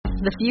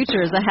The future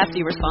is a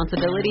hefty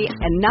responsibility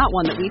and not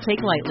one that we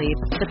take lightly.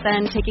 But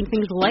then taking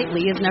things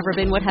lightly has never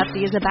been what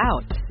Hefty is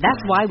about. That's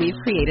why we've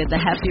created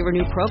the Hefty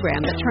Renew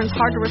program that turns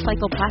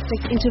hard-to-recycle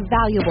plastics into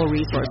valuable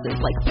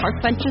resources like park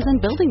benches and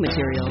building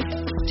materials.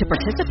 To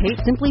participate,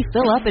 simply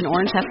fill up an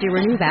orange Hefty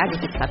Renew bag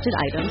with accepted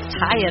items,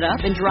 tie it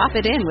up, and drop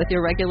it in with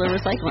your regular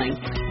recycling.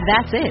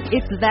 That's it.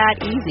 It's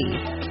that easy.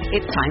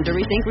 It's time to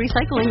rethink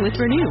recycling with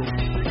Renew.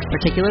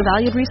 Particular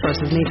valued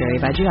resources may vary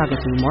by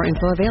geography. More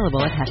info available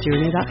at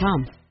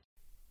heftyrenew.com.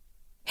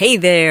 Hey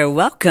there,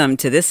 welcome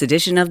to this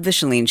edition of The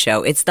Chalene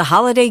Show. It's the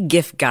Holiday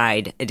Gift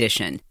Guide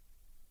edition.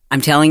 I'm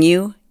telling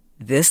you,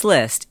 this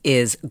list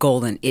is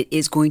golden. It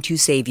is going to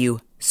save you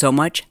so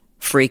much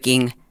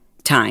freaking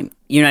time.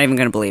 You're not even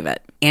going to believe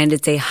it. And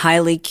it's a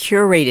highly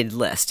curated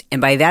list. And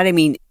by that, I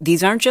mean,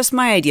 these aren't just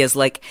my ideas.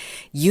 Like,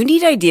 you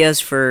need ideas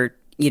for,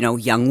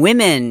 young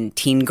women,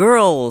 teen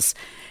girls,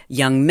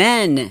 young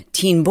men,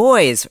 teen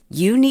boys.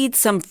 You need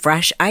some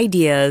fresh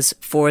ideas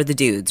for the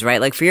dudes, right?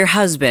 Like for your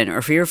husband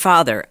or for your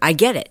father. I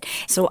get it.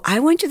 So I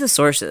went to the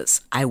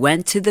sources. I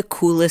went to the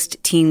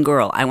coolest teen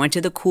girl. I went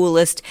to the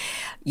coolest,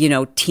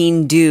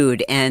 teen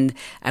dude. And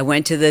I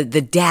went to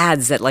the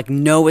dads that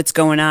know what's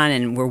going on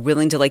and were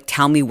willing to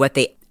tell me what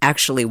they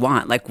actually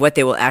want, what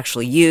they will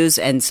actually use.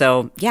 And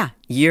so, yeah,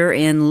 you're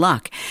in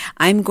luck.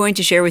 I'm going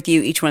to share with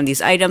you each one of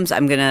these items.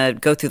 I'm going to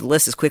go through the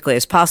list as quickly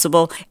as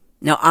possible.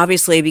 Now,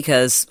 obviously,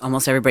 because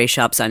almost everybody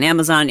shops on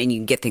Amazon and you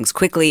can get things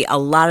quickly, a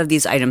lot of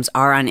these items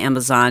are on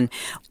Amazon,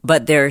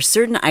 but there are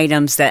certain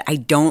items that I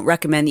don't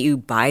recommend that you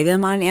buy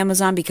them on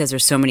Amazon because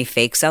there's so many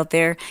fakes out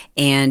there.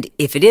 And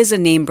if it is a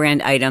name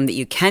brand item that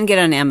you can get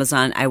on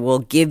Amazon, I will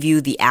give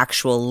you the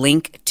actual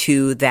link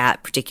to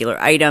that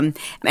particular item.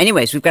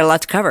 Anyways, we've got a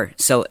lot to cover,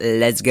 so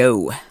let's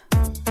go.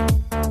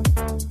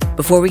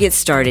 Before we get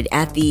started,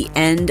 at the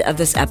end of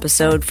this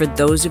episode, for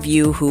those of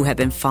you who have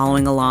been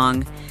following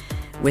along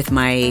with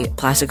my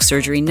plastic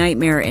surgery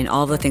nightmare and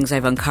all the things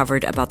I've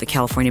uncovered about the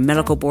California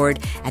Medical Board,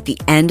 at the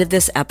end of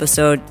this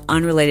episode,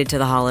 unrelated to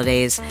the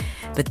holidays,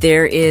 but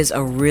there is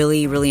a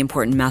really, really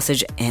important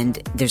message, and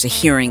there's a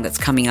hearing that's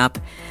coming up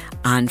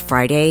on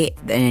Friday,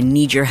 and I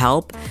need your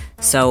help.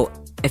 So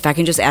if I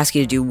can just ask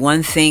you to do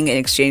one thing in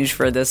exchange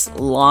for this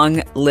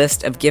long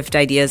list of gift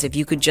ideas, if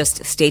you could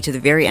just stay to the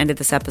very end of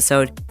this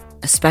episode,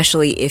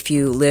 especially if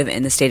you live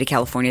in the state of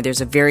California. There's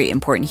a very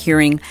important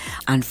hearing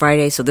on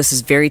Friday, so this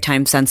is very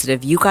time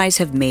sensitive. You guys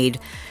have made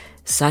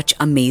such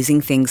amazing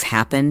things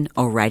happen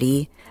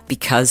already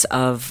because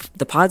of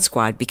the Pod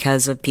Squad,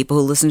 because of people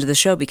who listen to the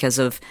show, because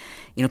of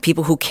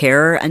people who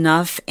care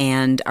enough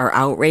and are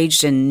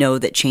outraged and know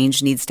that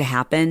change needs to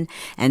happen.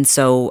 And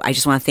so I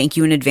just want to thank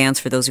you in advance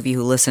for those of you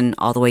who listen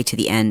all the way to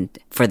the end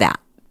for that.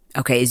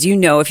 Okay, as you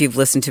know, if you've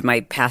listened to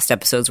my past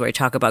episodes where I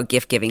talk about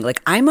gift giving,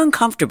 I'm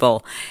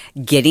uncomfortable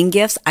getting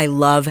gifts. I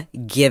love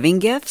giving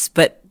gifts,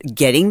 but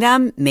getting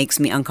them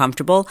makes me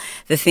uncomfortable.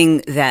 The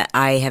thing that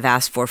I have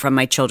asked for from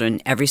my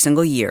children every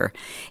single year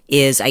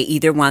is I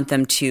either want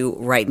them to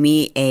write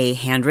me a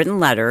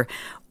handwritten letter,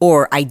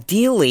 or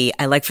ideally,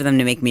 I like for them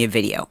to make me a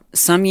video.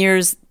 Some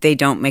years, they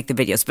don't make the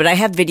videos, but I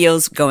have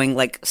videos going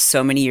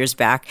so many years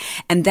back,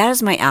 and that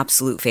is my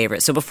absolute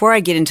favorite. So before I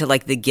get into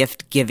the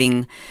gift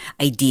giving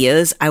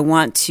ideas, I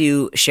want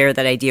to share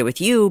that idea with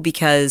you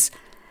because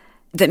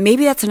that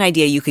maybe that's an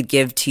idea you could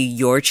give to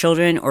your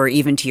children or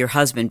even to your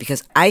husband,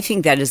 because I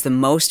think that is the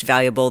most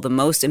valuable, the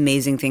most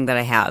amazing thing that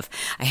I have.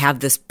 I have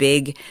this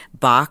big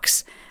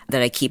box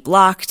that I keep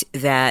locked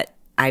that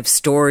I've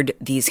stored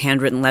these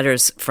handwritten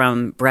letters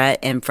from Brett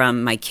and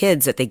from my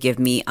kids that they give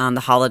me on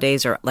the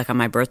holidays or on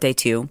my birthday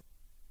too.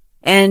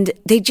 And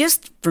they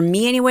just, for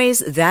me anyways,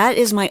 that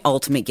is my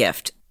ultimate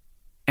gift.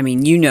 I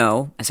mean,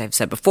 as I've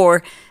said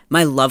before,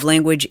 my love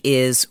language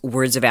is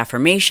words of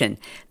affirmation.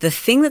 The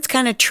thing that's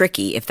kind of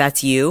tricky, if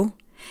that's you,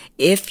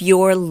 if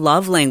your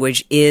love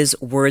language is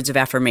words of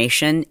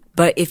affirmation,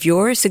 but if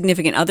your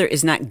significant other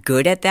is not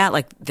good at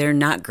that, they're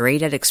not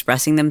great at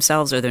expressing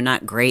themselves or they're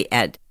not great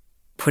at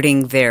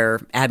putting their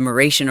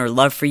admiration or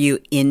love for you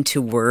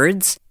into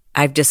words,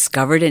 I've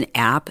discovered an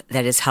app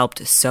that has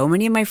helped so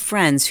many of my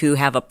friends who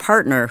have a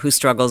partner who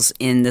struggles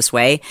in this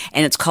way,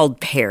 and it's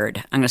called Paired.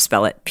 I'm going to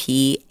spell it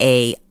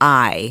Paired,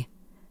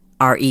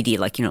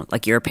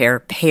 like you're a pair,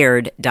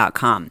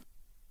 paired.com.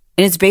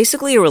 And it's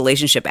basically a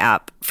relationship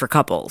app for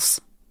couples.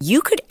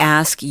 You could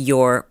ask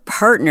your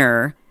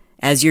partner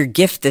as your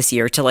gift this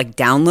year to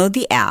download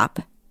the app,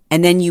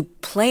 and then you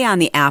play on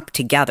the app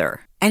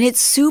together. And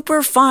it's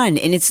super fun,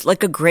 and it's a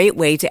great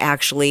way to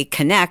actually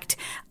connect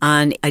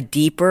on a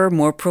deeper,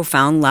 more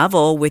profound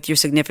level with your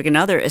significant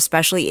other,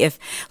 especially if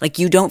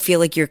you don't feel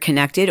like you're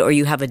connected or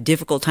you have a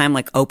difficult time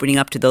opening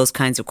up to those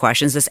kinds of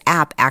questions. This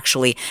app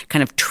actually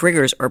kind of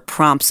triggers or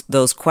prompts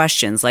those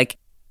questions.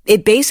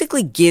 It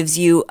basically gives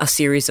you a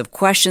series of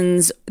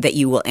questions that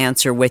you will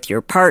answer with your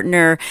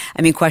partner.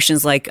 I mean,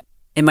 questions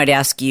it might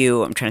ask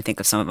you, I'm trying to think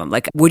of some of them,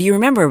 what do you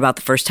remember about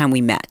the first time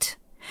we met?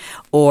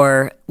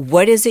 Or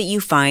what is it you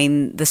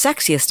find the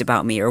sexiest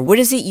about me? Or what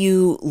is it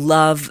you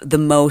love the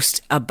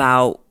most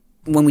about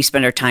when we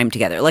spend our time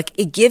together. Like,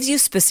 it gives you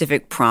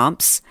specific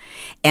prompts,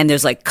 and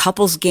there's like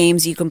couples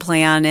games you can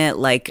play on it,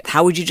 like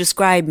how would you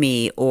describe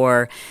me?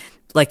 Or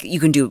like you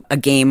can do a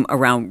game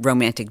around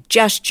romantic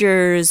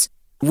gestures.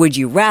 Would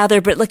you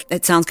rather? But like,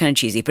 it sounds kind of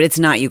cheesy, but it's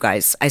not, you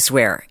guys. I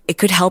swear. It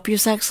could help your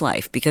sex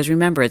life, because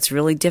remember, it's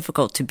really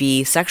difficult to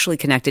be sexually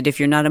connected if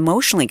you're not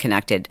emotionally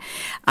connected.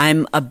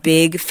 I'm a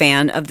big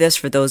fan of this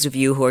for those of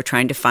you who are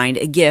trying to find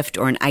a gift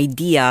or an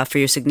idea for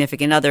your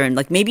significant other. And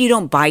like, maybe you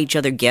don't buy each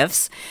other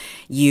gifts.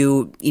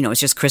 You know,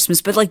 it's just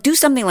Christmas, but like, do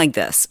something like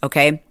this.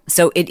 Okay.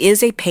 So it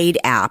is a paid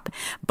app,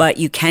 but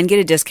you can get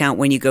a discount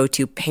when you go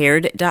to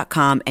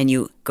paired.com and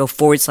you go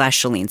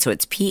 /Chalene. So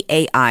it's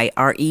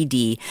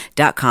PAIRED.com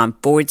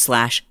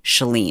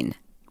 /Chalene.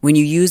 When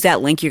you use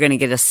that link, you're going to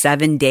get a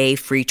 7-day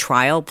free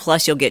trial.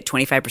 Plus, you'll get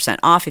 25%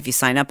 off if you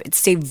sign up.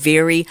 It's a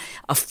very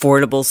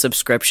affordable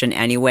subscription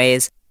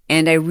anyways.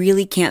 And I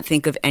really can't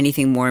think of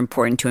anything more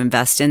important to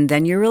invest in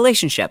than your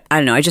relationship. I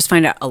don't know. I just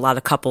find out a lot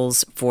of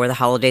couples for the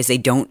holidays, they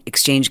don't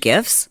exchange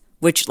gifts,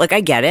 which, like, I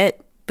get it.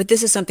 But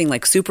this is something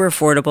like super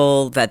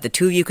affordable that the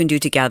two of you can do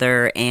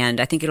together, and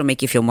I think it'll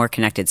make you feel more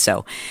connected.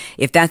 So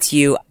if that's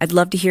you, I'd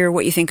love to hear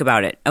what you think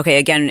about it. Okay,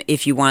 again,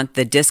 if you want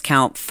the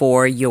discount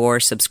for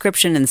your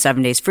subscription and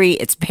 7 days free,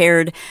 it's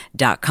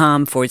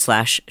paired.com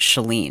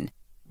 /Chalene.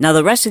 Now,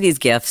 the rest of these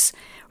gifts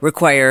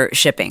require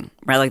shipping,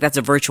 right? Like, that's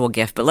a virtual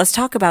gift. But let's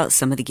talk about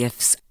some of the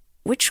gifts.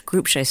 Which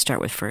group should I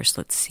start with first?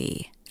 Let's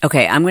see.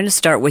 Okay, I'm going to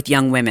start with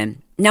young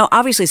women. Now,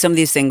 obviously, some of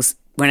these things,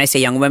 when I say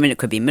young women, it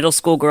could be middle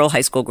school girl,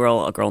 high school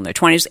girl, a girl in their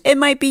 20s. It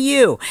might be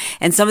you.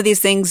 And some of these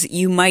things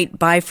you might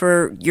buy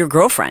for your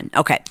girlfriend.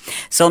 Okay,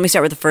 so let me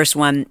start with the first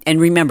one. And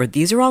remember,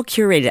 these are all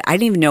curated. I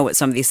didn't even know what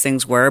some of these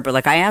things were, but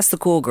like, I asked the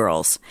cool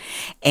girls.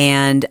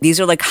 And these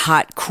are like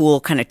hot,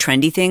 cool, kind of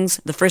trendy things.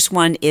 The first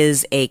one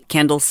is a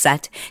candle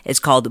set. It's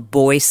called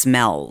Boy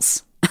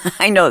Smells.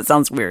 I know it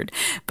sounds weird,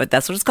 but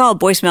that's what it's called.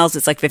 Boy Smells.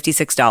 It's like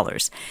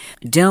 $56.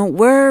 Don't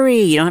worry.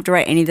 You don't have to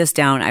write any of this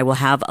down. I will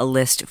have a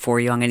list for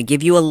you. I'm going to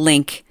give you a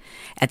link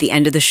at the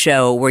end of the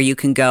show where you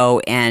can go,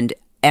 and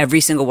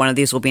every single one of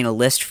these will be in a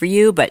list for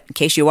you. But in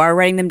case you are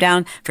writing them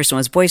down, first one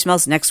is Boy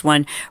Smells. Next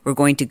one, we're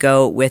going to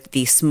go with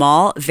the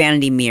small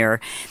vanity mirror.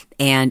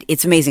 And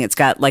it's amazing. It's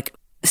got like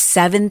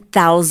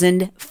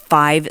 7,000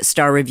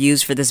 5-star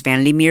reviews for this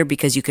vanity mirror,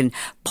 because you can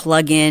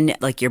plug in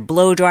like your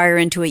blow dryer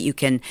into it. You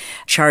can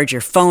charge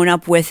your phone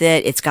up with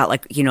it. It's got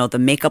like, you know, the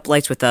makeup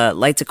lights with the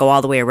lights that go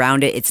all the way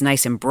around it. It's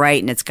nice and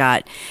bright, and it's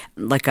got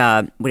like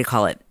a,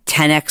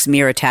 10x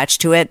mirror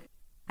attached to it.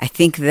 I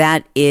think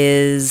that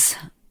is,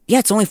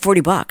 it's only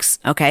 $40.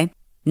 Okay.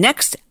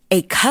 Next,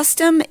 a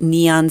custom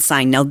neon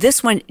sign. Now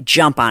this one,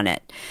 jump on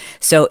it.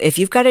 So if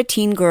you've got a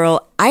teen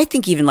girl, I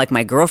think even like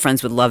my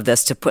girlfriends would love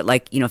this, to put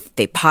like, you know, if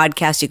they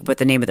podcast, you can put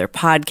the name of their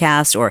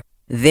podcast or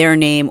their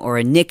name or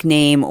a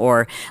nickname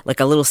or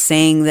like a little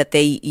saying that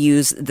they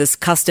use. This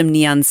custom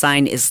neon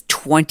sign is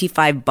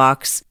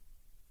 $25.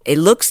 It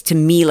looks to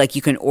me like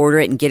you can order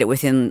it and get it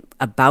within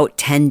about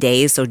 10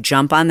 days. So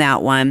jump on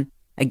that one.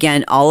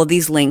 Again, all of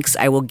these links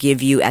I will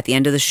give you at the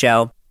end of the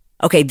show.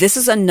 Okay, this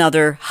is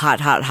another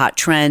hot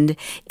trend.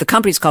 The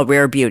company's called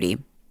Rare Beauty,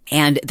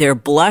 and their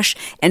blush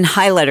and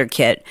highlighter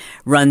kit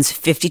runs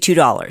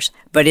 $52.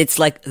 But it's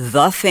like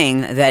the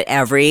thing that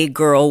every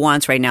girl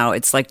wants right now.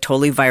 It's like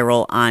totally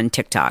viral on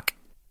TikTok.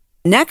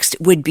 Next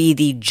would be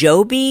the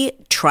Joby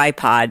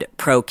Tripod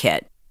Pro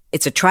Kit.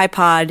 It's a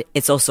tripod.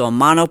 It's also a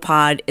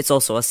monopod. It's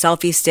also a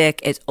selfie stick.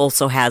 It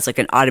also has like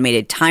an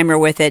automated timer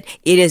with it.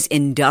 It is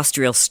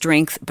industrial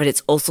strength, but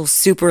it's also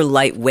super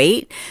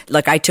lightweight.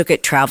 Like, I took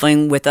it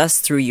traveling with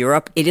us through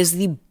Europe. It is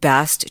the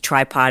best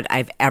tripod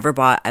I've ever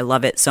bought. I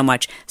love it so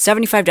much.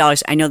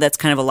 $75. I know that's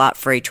kind of a lot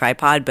for a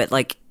tripod, but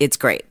like, it's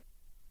great.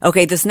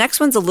 Okay, this next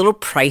one's a little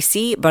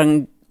pricey, but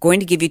I'm going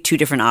to give you two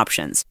different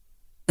options.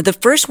 The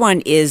first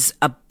one is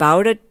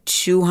about a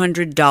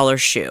 $200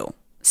 shoe.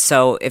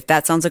 So if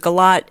that sounds like a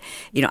lot,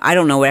 you know, I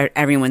don't know what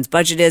everyone's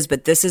budget is,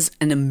 but this is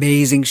an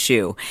amazing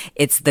shoe.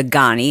 It's the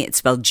Ganni. It's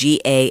spelled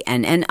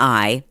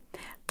Ganni,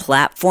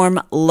 platform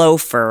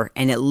loafer,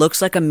 and it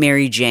looks like a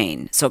Mary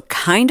Jane. So it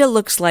kind of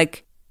looks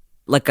like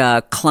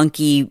a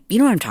clunky, you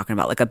know what I'm talking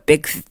about, like a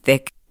big,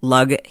 thick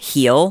lug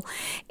heel.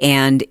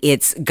 And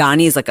it's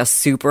Ganni is like a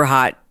super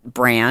hot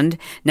brand.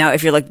 Now,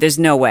 if you're like, there's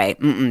no way,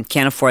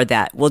 can't afford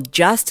that. Well,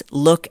 just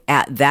look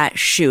at that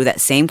shoe, that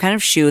same kind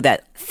of shoe,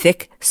 that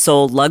thick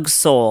sole, lug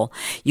sole.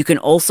 You can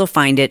also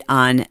find it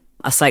on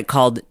a site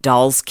called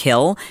Dolls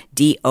Kill,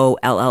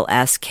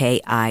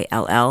 DOLLSKILL,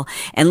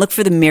 and look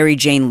for the Mary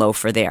Jane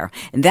loafer there.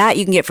 And that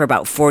you can get for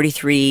about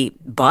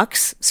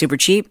 $43, super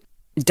cheap.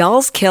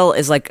 Dolls Kill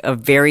is like a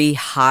very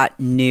hot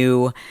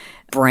new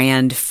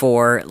brand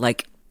for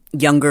like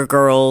younger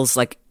girls.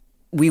 Like,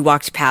 we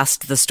walked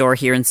past the store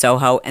here in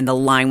Soho and the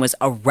line was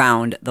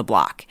around the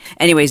block.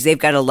 Anyways, they've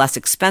got a less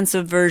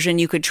expensive version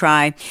you could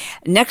try.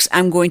 Next,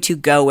 I'm going to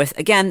go with,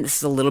 again, this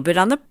is a little bit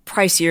on the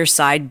pricier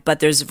side, but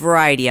there's a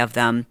variety of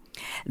them.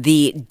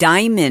 The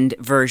diamond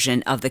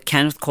version of the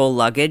Kenneth Cole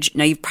luggage.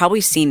 Now, you've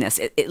probably seen this.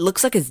 It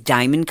looks like it's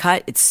diamond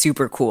cut. It's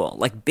super cool,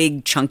 like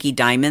big chunky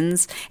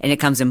diamonds. And it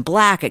comes in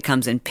black. It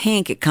comes in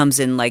pink. It comes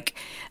in like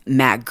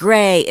matte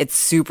gray. It's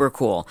super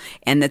cool.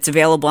 And it's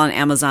available on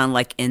Amazon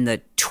like in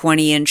the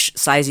 20-inch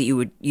size that you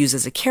would use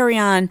as a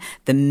carry-on,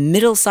 the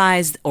middle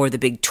size, or the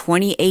big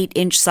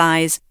 28-inch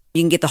size.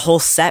 You can get the whole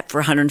set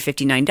for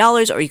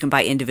 $159, or you can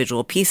buy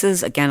individual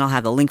pieces. Again, I'll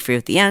have the link for you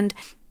at the end.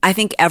 I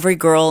think every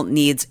girl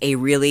needs a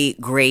really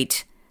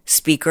great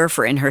speaker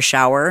for in her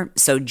shower.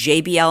 So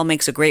JBL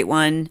makes a great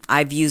one.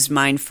 I've used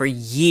mine for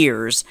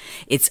years.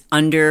 It's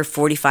under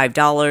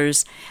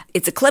 $45.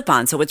 It's a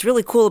clip-on. So what's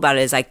really cool about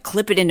it is I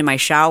clip it into my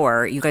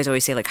shower. You guys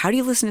always say, like, how do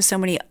you listen to so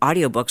many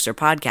audiobooks or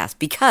podcasts?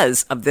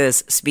 Because of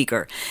this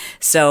speaker.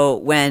 So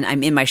when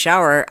I'm in my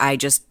shower, I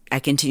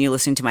continue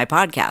listening to my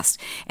podcast.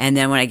 And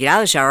then when I get out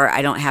of the shower,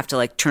 I don't have to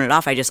like turn it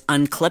off. I just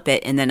unclip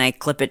it and then I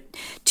clip it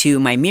to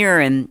my mirror.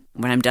 And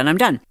when I'm done, I'm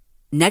done.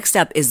 Next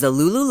up is the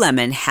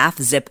Lululemon Half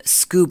Zip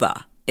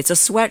Scuba. It's a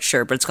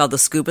sweatshirt, but it's called the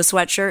Scuba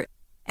sweatshirt.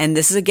 And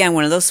this is, again,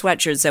 one of those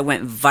sweatshirts that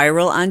went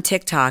viral on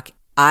TikTok.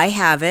 I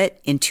have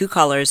it in 2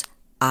 colors.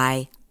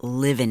 I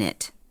live in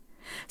it.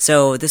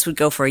 So this would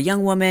go for a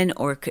young woman,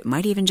 or it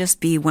might even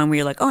just be one where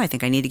you're like, oh, I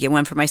think I need to get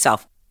one for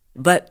myself.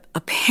 But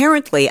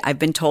apparently, I've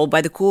been told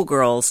by the cool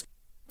girls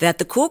that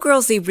the cool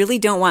girls, they really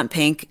don't want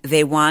pink.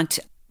 They want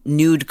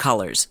nude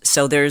colors.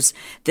 So this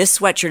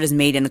sweatshirt is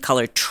made in the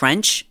color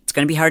trench. It's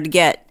going to be hard to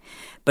get.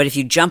 But if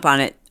you jump on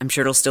it, I'm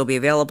sure it'll still be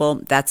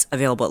available. That's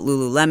available at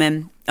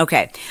Lululemon.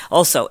 Okay.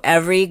 Also,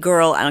 every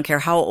girl, I don't care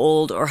how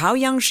old or how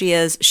young she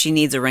is, she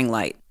needs a ring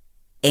light.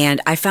 And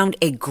I found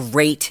a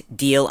great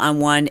deal on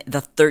one,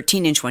 the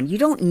 13-inch one. You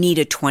don't need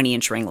a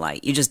 20-inch ring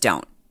light. You just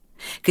don't.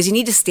 Because you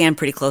need to stand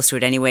pretty close to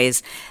it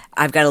anyways.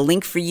 I've got a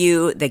link for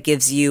you that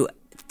gives you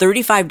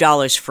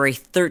 $35 for a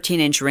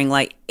 13-inch ring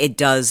light. It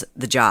does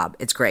the job.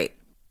 It's great.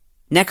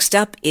 Next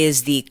up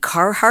is the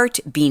Carhartt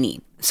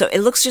beanie. So it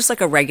looks just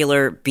like a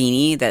regular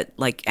beanie that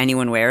like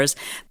anyone wears,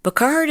 but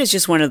Carhartt is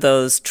just one of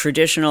those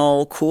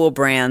traditional cool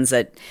brands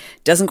that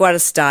doesn't go out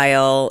of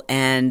style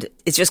and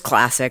it's just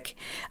classic.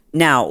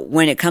 Now,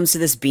 when it comes to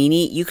this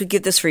beanie, you could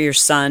get this for your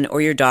son or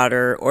your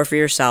daughter or for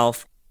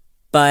yourself,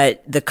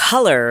 but the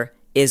color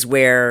is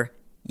where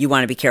you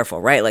want to be careful,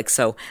 right? Like,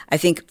 so I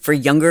think for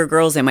younger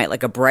girls, they might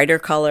like a brighter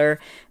color.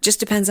 Just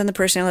depends on the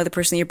personality of the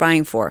person you're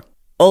buying for.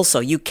 Also,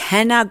 you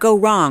cannot go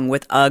wrong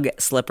with UGG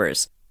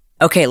slippers.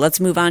 Okay, let's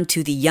move on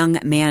to the young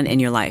man in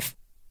your life.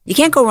 You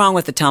can't go wrong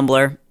with the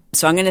tumbler.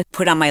 So I'm going to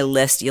put on my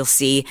list, you'll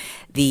see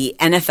the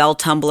NFL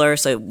tumbler.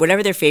 So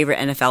whatever their favorite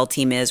NFL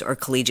team is or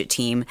collegiate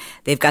team,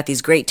 they've got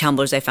these great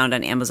tumblers I found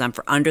on Amazon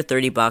for under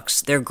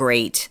 $30. They're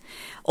great.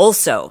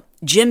 Also,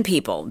 gym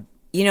people.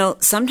 You know,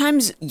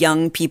 sometimes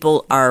young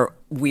people are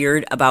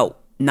weird about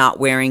not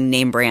wearing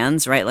name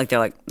brands, right? Like they're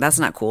like, that's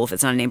not cool if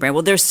it's not a name brand.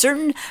 Well, there's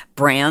certain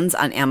brands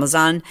on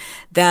Amazon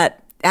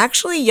that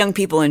actually young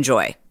people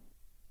enjoy.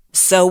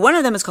 So one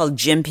of them is called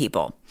Gym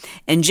People.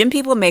 And Gym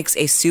People makes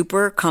a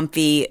super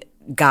comfy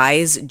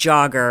guys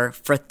jogger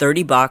for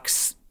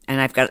 $30.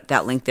 And I've got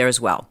that link there as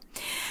well.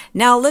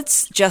 Now,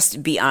 let's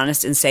just be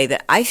honest and say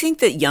that I think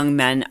that young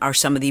men are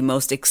some of the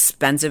most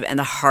expensive and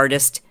the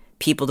hardest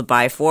people to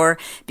buy for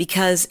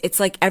because it's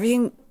like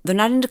everything, they're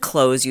not into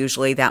clothes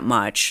usually that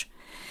much.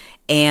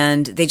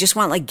 And they just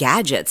want like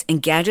gadgets,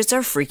 and gadgets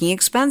are freaking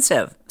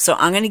expensive. So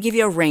I'm going to give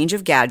you a range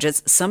of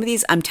gadgets. Some of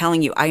these, I'm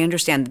telling you, I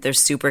understand that they're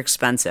super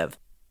expensive.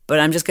 But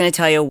I'm just going to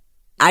tell you,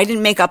 I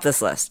didn't make up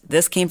this list.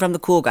 This came from the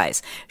cool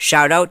guys.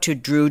 Shout out to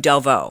Drew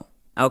Delvaux.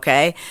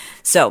 Okay?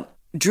 So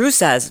Drew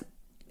says,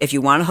 if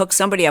you want to hook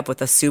somebody up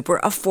with a super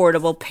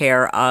affordable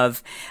pair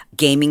of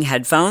gaming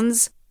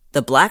headphones,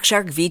 the Black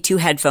Shark V2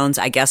 headphones,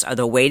 I guess, are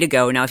the way to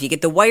go. Now, if you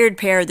get the wired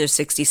pair, they're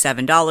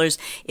 $67.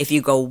 If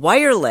you go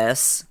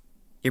wireless,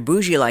 you're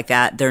bougie like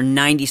that, they're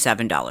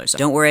 $97.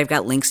 Don't worry, I've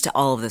got links to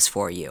all of this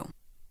for you.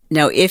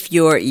 Now, if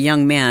your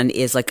young man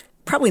is like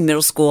probably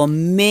middle school,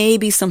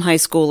 maybe some high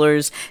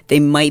schoolers, they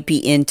might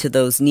be into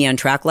those neon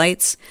track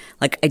lights.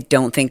 Like, I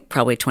don't think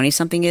probably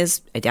 20-something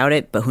is. I doubt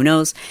it, but who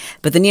knows?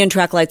 But the neon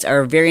track lights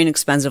are very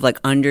inexpensive, like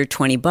under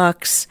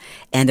 $20,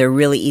 and they're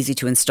really easy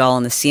to install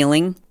on the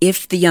ceiling.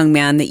 If the young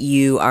man that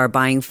you are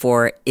buying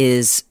for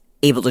is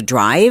able to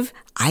drive,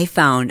 I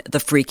found the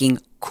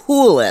freaking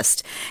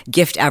coolest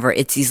gift ever.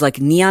 It's these like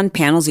neon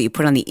panels that you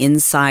put on the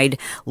inside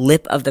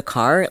lip of the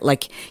car.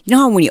 Like, you know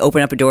how when you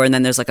open up a door and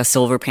then there's like a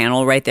silver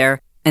panel right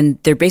there? And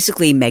they're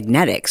basically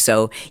magnetic.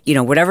 So, you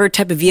know, whatever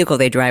type of vehicle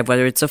they drive,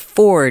 whether it's a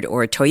Ford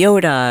or a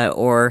Toyota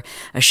or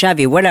a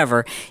Chevy,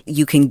 whatever,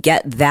 you can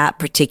get that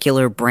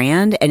particular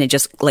brand and it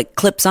just like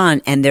clips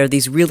on, and they're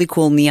these really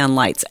cool neon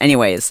lights.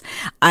 Anyways,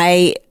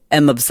 I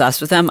am obsessed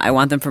with them. I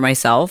want them for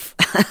myself.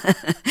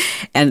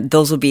 And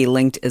those will be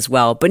linked as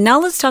well. But now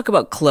let's talk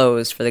about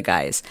clothes for the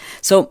guys.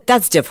 So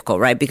that's difficult,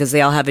 right? Because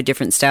they all have a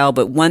different style.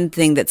 But one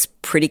thing that's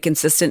pretty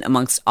consistent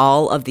amongst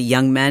all of the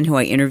young men who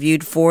I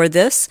interviewed for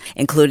this,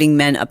 including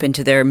men up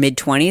into their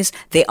mid-20s,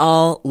 they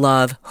all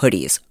love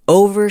hoodies.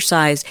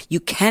 Oversized. You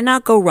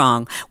cannot go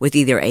wrong with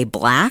either a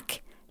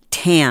black,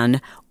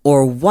 tan,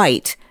 or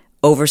white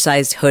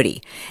oversized hoodie.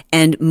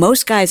 And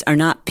most guys are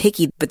not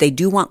picky, but they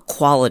do want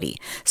quality.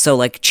 So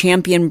like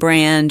Champion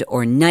brand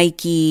or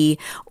Nike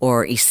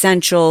or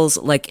Essentials,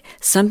 like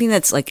something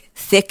that's like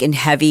thick and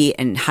heavy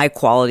and high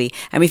quality.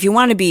 I mean, if you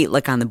want to be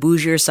like on the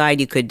bougier side,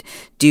 you could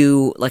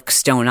do like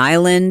Stone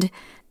Island.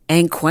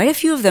 And quite a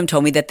few of them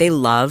told me that they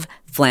love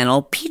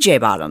flannel PJ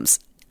bottoms.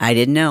 I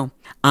didn't know.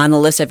 On the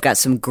list, I've got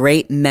some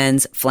great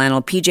men's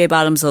flannel PJ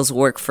bottoms. Those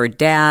work for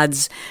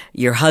dads,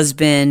 your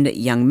husband,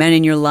 young men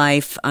in your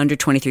life. Under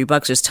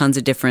 $23. There's tons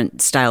of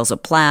different styles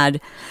of plaid.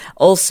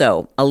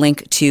 Also, a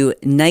link to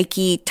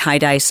Nike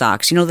tie-dye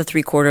socks. You know the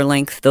 3/4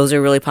 length? Those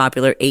are really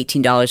popular.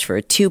 $18 for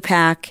a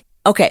 2-pack.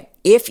 Okay,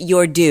 if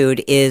your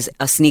dude is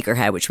a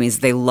sneakerhead, which means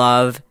they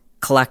love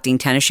collecting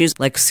tennis shoes,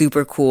 like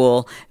super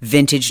cool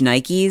vintage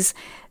Nikes,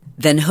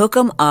 then hook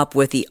them up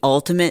with the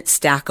ultimate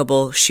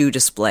stackable shoe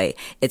display.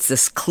 It's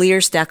this clear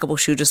stackable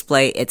shoe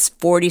display. It's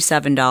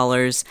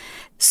 $47.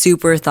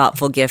 Super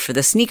thoughtful gift for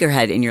the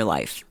sneakerhead in your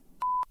life.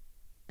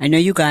 I know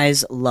you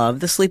guys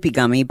love the Sleepy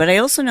Gummy, but I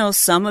also know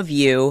some of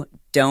you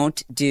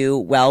don't do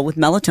well with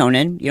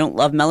melatonin. You don't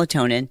love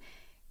melatonin,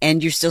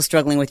 and you're still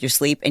struggling with your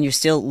sleep, and you're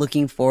still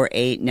looking for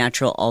a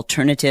natural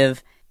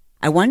alternative.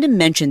 I wanted to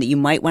mention that you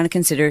might want to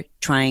consider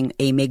trying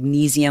a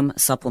magnesium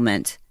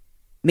supplement.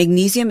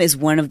 Magnesium is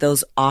one of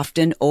those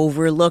often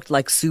overlooked,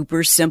 like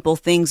super simple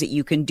things that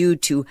you can do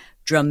to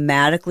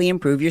dramatically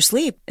improve your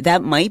sleep.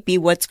 That might be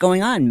what's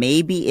going on.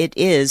 Maybe it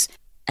is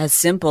as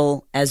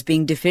simple as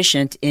being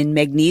deficient in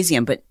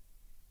magnesium, but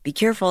be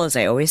careful. As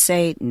I always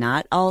say,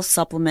 not all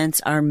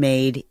supplements are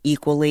made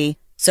equally.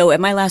 So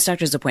at my last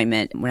doctor's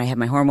appointment, when I had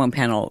my hormone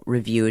panel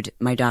reviewed,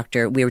 my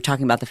doctor, we were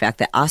talking about the fact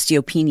that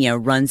osteopenia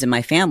runs in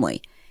my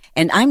family.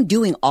 And I'm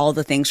doing all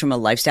the things from a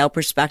lifestyle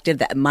perspective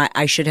that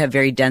I should have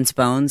very dense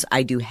bones.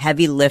 I do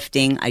heavy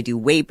lifting. I do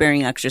weight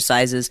bearing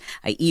exercises.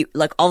 I eat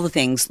like all the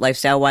things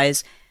lifestyle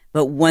wise.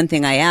 But one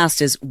thing I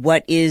asked is,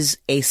 what is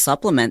a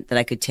supplement that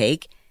I could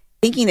take?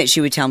 Thinking that she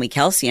would tell me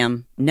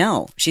calcium.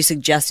 No, she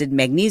suggested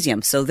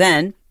magnesium. So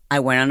then I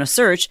went on a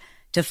search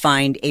to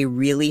find a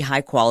really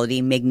high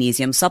quality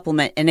magnesium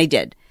supplement. And I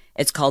did.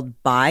 It's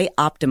called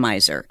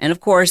Bioptimizer. And of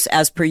course,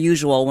 as per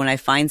usual, when I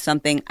find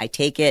something, I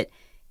take it.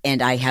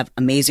 And I have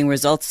amazing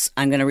results.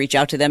 I'm going to reach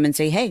out to them and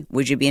say, hey,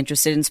 would you be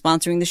interested in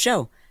sponsoring the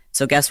show?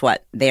 So guess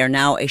what? They are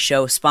now a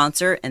show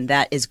sponsor, and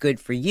that is good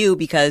for you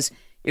because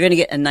you're going to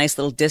get a nice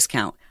little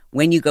discount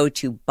when you go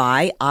to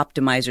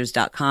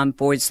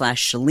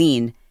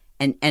bioptimizers.com/Chalene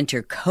and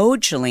enter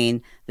code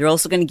Chalene. They're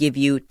also going to give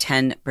you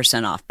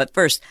 10% off. But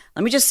first,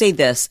 let me just say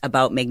this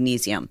about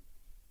magnesium.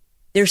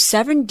 There's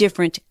 7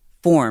 different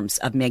forms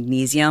of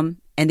magnesium,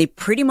 and they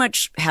pretty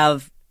much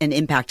have an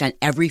impact on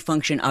every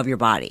function of your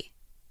body.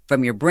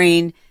 From your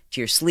brain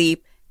to your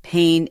sleep,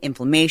 pain,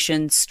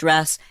 inflammation,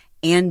 stress,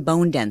 and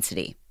bone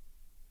density.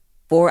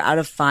 4 out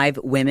of 5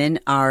 women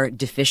are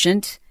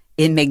deficient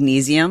in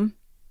magnesium.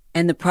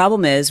 And the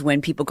problem is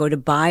when people go to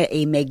buy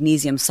a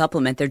magnesium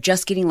supplement, they're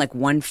just getting like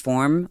one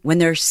form when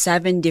there are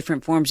 7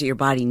 different forms that your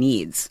body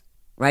needs,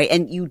 right?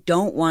 And you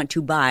don't want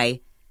to buy,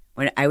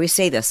 when I always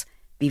say this,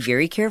 be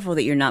very careful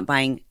that you're not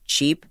buying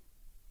cheap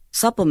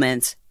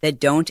supplements that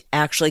don't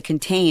actually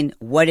contain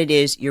what it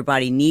is your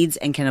body needs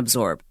and can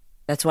absorb.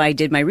 That's why I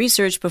did my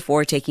research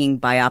before taking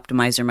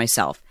Bioptimizer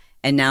myself.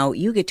 And now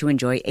you get to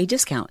enjoy a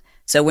discount.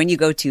 So when you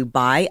go to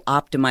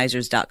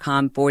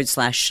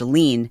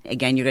bioptimizers.com/Chalene,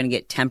 again, you're going to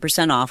get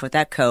 10% off with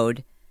that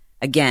code.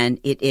 Again,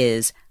 it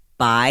is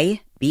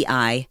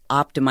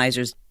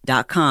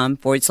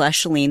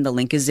bioptimizers.com/Chalene. The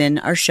link is in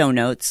our show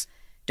notes.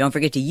 Don't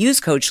forget to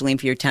use code Chalene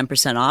for your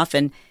 10% off.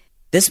 And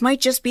this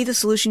might just be the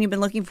solution you've been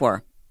looking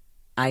for.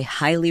 I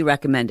highly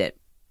recommend it.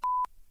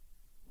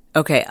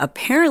 Okay,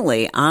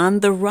 apparently on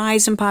the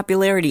rise in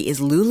popularity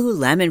is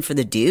Lululemon for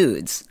the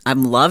dudes.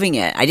 I'm loving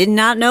it. I did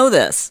not know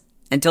this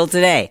until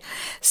today.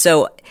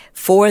 So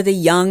for the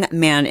young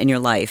man in your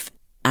life,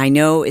 I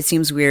know it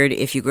seems weird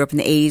if you grew up in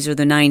the 80s or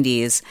the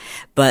 90s,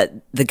 but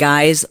the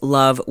guys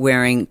love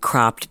wearing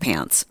cropped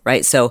pants,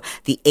 right? So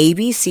the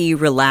ABC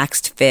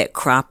Relaxed Fit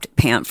cropped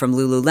pant from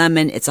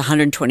Lululemon, it's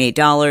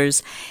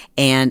 $128,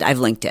 and I've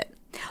linked it.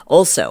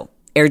 Also,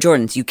 Air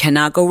Jordans. You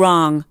cannot go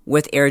wrong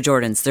with Air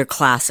Jordans. They're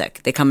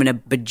classic. They come in a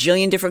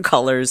bajillion different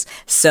colors.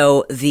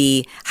 So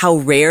how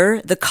rare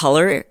the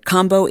color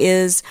combo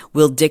is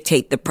will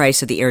dictate the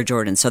price of the Air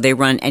Jordans. So they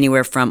run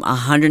anywhere from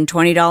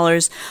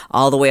 $120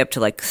 all the way up to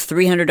like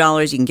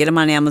 $300. You can get them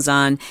on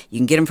Amazon. You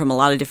can get them from a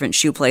lot of different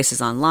shoe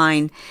places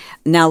online.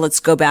 Now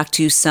let's go back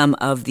to some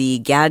of the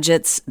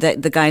gadgets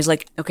that the guys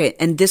like. Okay.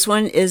 And this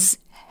one is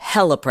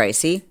hella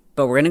pricey,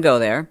 but we're going to go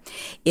there.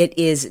 It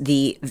is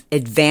the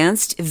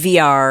Advanced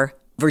VR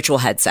virtual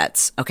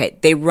headsets. Okay,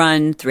 they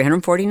run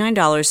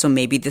 $349, so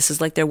maybe this is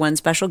like their one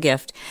special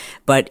gift,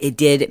 but it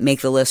did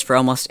make the list for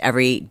almost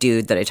every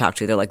dude that I talked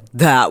to. They're like,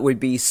 that would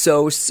be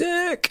so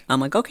sick.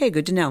 I'm like, okay,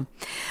 good to know.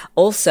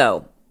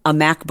 Also, a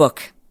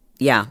MacBook.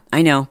 Yeah,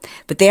 I know,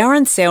 but they are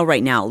on sale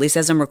right now. At least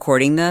as I'm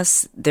recording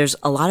this, there's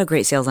a lot of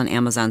great sales on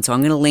Amazon, so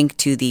I'm going to link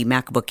to the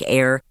MacBook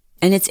Air,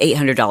 and it's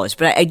 $800.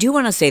 But I do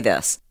want to say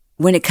this.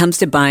 When it comes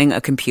to buying a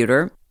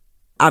computer,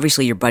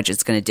 obviously your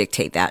budget's going to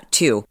dictate that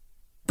too.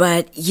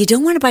 But you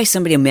don't want to buy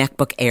somebody a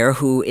MacBook Air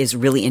who is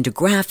really into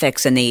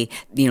graphics and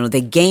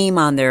they game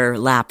on their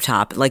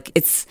laptop. Like,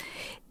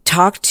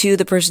 talk to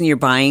the person you're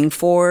buying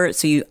for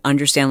so you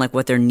understand like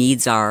what their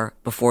needs are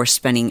before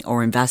spending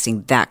or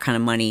investing that kind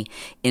of money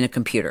in a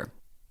computer.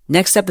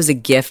 Next up is a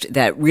gift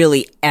that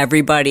really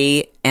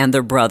everybody and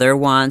their brother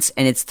wants,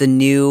 and it's the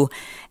new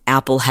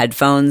Apple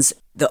headphones,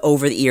 the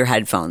over-the-ear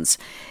headphones.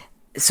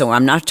 So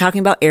I'm not talking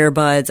about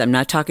earbuds. I'm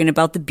not talking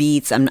about the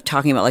Beats. I'm not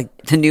talking about like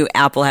the new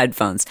Apple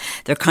headphones.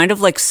 They're kind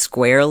of like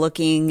square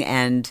looking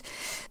and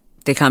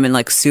they come in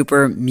like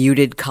super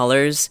muted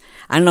colors.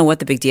 I don't know what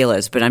the big deal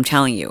is, but I'm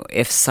telling you,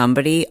 if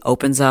somebody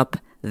opens up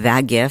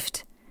that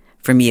gift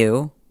from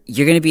you,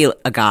 you're going to be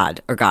a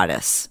god or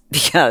goddess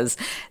because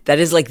that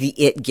is like the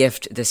it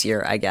gift this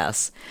year, I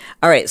guess.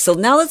 All right. So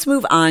now let's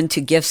move on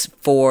to gifts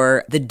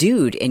for the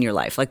dude in your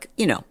life. Like,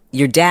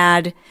 your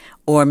dad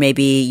or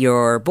maybe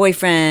your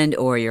boyfriend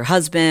or your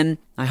husband.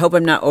 I hope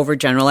I'm not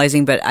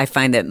overgeneralizing, but I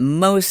find that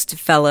most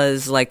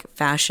fellas, like,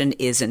 fashion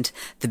isn't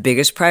the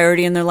biggest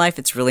priority in their life.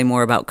 It's really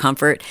more about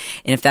comfort.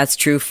 And if that's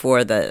true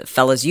for the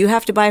fellas you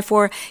have to buy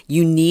for,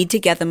 you need to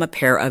get them a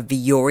pair of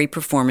Vuori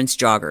Performance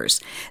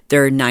joggers.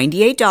 They're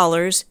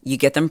 $98. You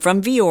get them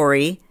from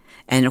Vuori.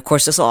 And of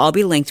course, this will all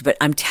be linked, but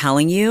I'm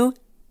telling you,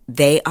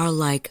 they are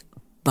like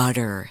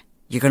butter.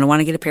 You're going to want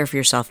to get a pair for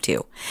yourself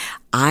too.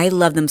 I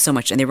love them so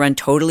much and they run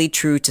totally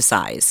true to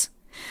size.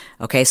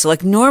 Okay, so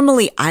like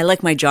normally I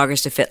like my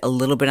joggers to fit a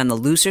little bit on the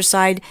looser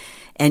side.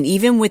 And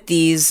even with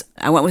these,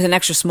 I went with an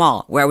extra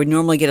small where I would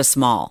normally get a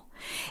small.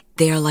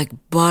 They are like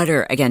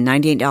butter. Again,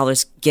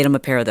 $98, get them a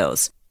pair of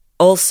those.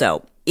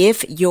 Also,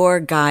 if your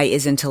guy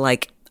is into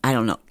like, I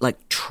don't know,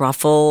 like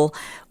truffle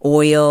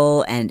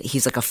oil and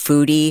he's like a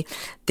foodie,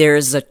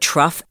 there's a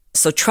Truff.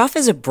 So Truff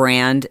is a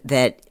brand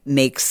that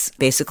makes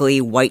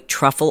basically white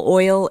truffle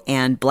oil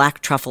and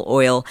black truffle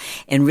oil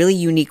and really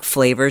unique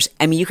flavors.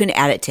 I mean, you can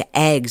add it to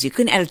eggs. You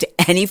can add it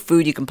to any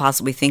food you can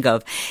possibly think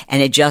of,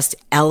 and it just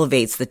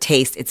elevates the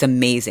taste. It's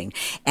amazing.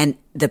 And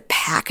the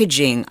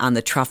packaging on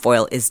the Truff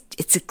oil it's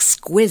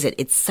exquisite.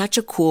 It's such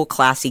a cool,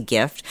 classy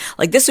gift.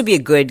 Like, this would be a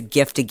good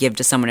gift to give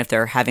to someone if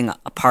they're having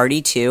a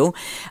party too.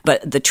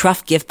 But the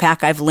Truff gift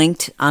pack I've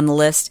linked on the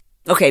list.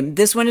 Okay,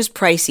 this one is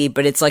pricey,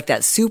 but it's like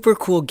that super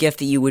cool gift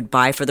that you would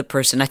buy for the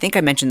person. I think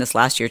I mentioned this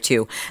last year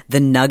too. The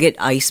Nugget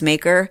Ice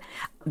Maker.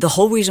 The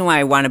whole reason why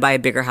I want to buy a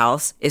bigger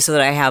house is so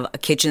that I have a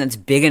kitchen that's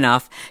big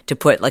enough to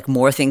put like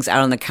more things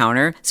out on the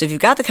counter. So if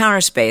you've got the counter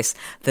space,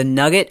 the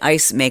Nugget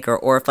Ice Maker,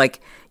 or if like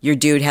your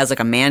dude has like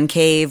a man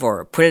cave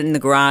or put it in the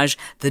garage,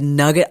 the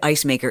Nugget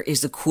Ice Maker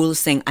is the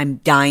coolest thing. I'm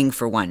dying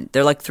for one.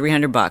 They're like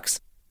 $300.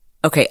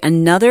 Okay,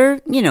 another,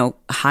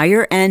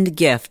 higher end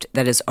gift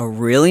that is a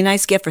really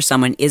nice gift for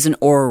someone is an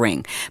Oura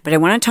Ring. But I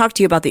want to talk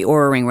to you about the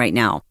Oura Ring right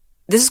now.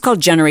 This is called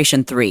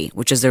Generation 3,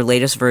 which is their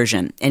latest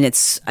version, and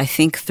it's, I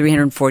think,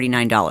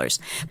 $349.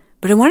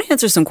 But I want to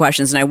answer some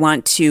questions, and I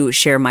want to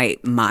share my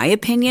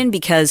opinion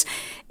because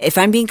if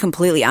I'm being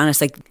completely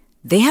honest, like,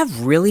 they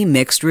have really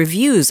mixed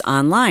reviews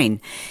online.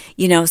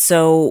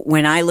 So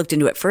when I looked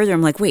into it further,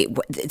 I'm like, wait,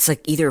 it's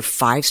like either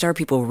 5-star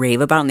people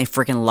rave about it and they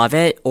freaking love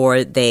it,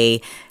 or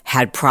they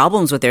had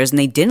problems with theirs and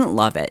they didn't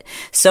love it.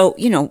 So,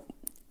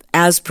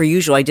 as per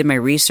usual, I did my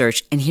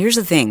research, and here's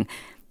the thing.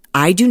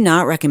 I do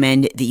not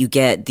recommend that you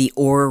get the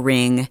Oura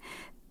Ring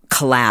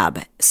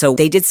collab. So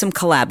they did some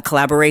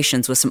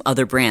collaborations with some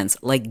other brands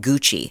like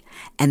Gucci.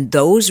 And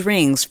those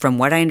rings, from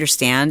what I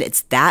understand,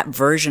 it's that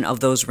version of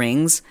those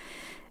rings.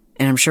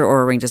 And I'm sure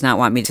Oura Ring does not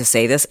want me to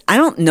say this. I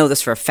don't know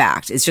this for a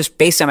fact. It's just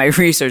based on my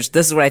research.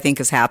 This is what I think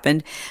has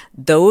happened.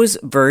 Those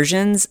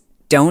versions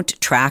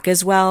don't track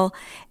as well.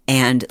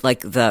 And like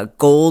the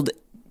gold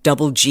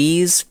double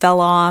G's fell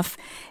off.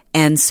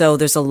 And so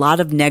there's a lot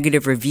of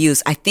negative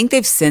reviews. I think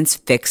they've since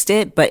fixed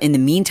it, but in the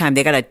meantime,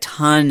 they got a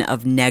ton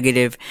of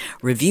negative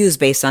reviews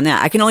based on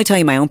that. I can only tell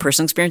you my own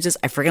personal experiences.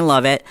 I freaking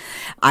love it.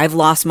 I've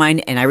lost mine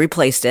and I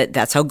replaced it.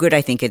 That's how good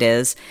I think it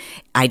is.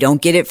 I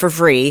don't get it for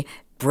free.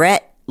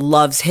 Brett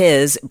loves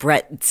his.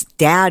 Brett's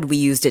dad, we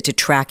used it to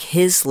track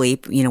his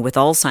sleep, with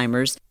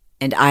Alzheimer's.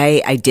 And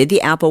I did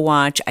the Apple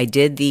Watch. I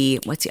did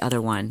what's the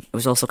other one? It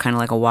was also kind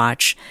of like a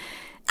watch.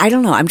 I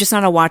don't know. I'm just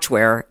not a watch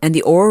wearer. And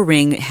the Oura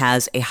Ring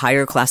has a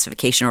higher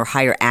classification or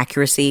higher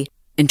accuracy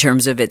in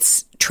terms of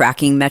its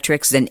tracking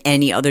metrics than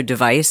any other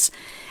device.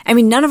 I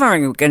mean, none of them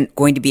are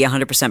going to be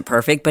 100%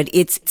 perfect, but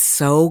it's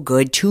so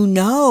good to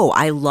know.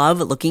 I love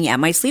looking at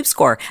my sleep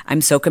score.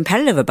 I'm so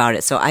competitive about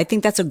it. So I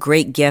think that's a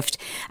great gift.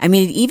 I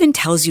mean, it even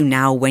tells you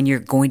now when you're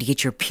going to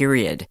get your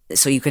period.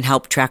 So you can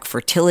help track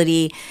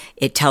fertility.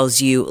 It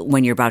tells you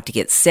when you're about to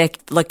get sick.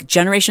 Like,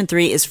 Generation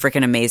 3 is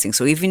freaking amazing.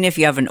 So even if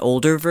you have an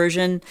older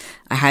version,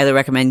 I highly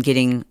recommend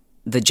getting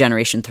the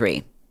Generation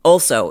 3.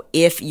 Also,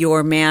 if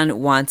your man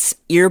wants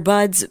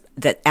earbuds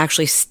that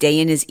actually stay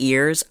in his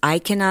ears, I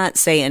cannot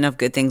say enough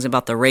good things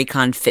about the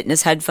Raycon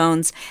fitness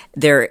headphones.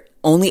 They're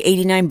only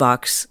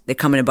 $89. They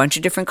come in a bunch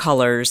of different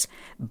colors,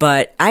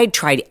 but I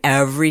tried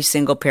every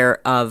single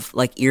pair of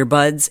like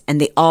earbuds and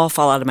they all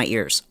fall out of my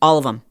ears. All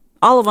of them.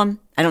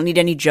 I don't need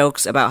any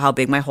jokes about how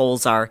big my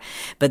holes are,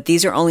 but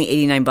these are only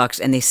 $89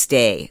 and they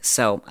stay.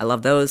 So I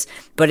love those.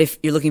 But if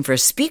you're looking for a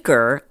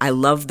speaker, I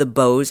love the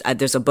Bose.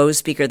 There's a Bose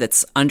speaker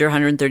that's under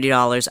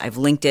 $130. I've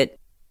linked it.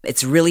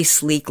 It's really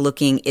sleek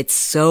looking. It's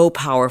so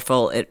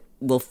powerful. It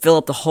will fill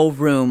up the whole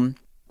room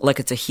like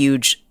it's a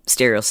huge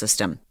stereo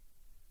system.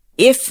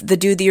 If the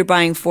dude that you're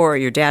buying for, or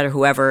your dad or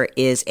whoever,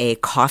 is a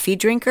coffee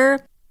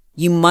drinker,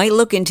 you might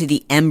look into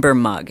the Ember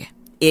mug.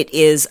 It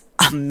is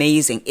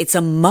amazing. It's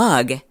a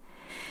mug.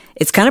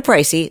 It's kind of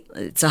pricey.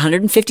 It's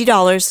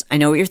 $150. I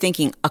know what you're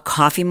thinking. A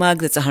coffee mug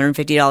that's $150,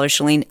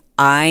 Chalene.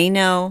 I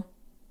know.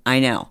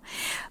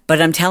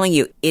 But I'm telling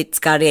you, it's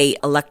got a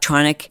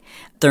electronic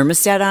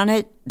thermostat on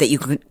it that you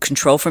can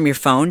control from your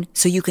phone,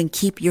 so you can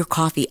keep your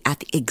coffee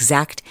at the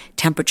exact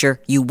temperature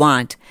you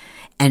want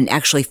and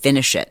actually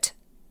finish it.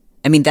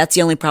 I mean, that's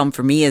the only problem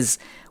for me is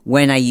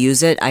when I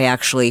use it, I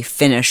actually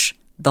finish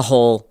the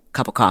whole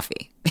cup of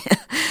coffee.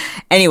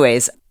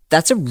 Anyways,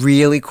 that's a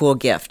really cool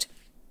gift.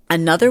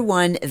 Another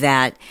one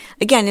that,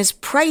 again, is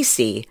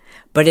pricey,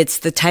 but it's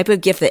the type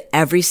of gift that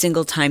every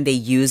single time they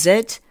use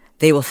it,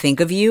 they will think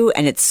of you,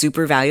 and it's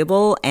super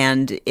valuable.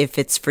 And if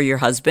it's for your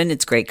husband,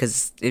 it's great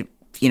because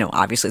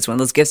obviously it's one of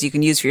those gifts you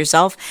can use for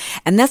yourself.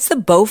 And that's the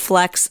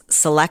Bowflex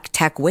Select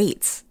Tech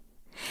weights.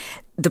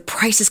 The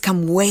prices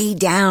come way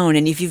down.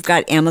 And if you've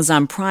got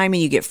Amazon Prime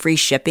and you get free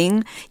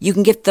shipping, you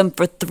can get them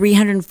for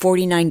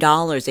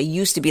 $349. They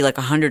used to be like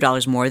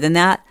 $100 more than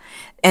that.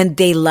 And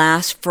they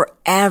last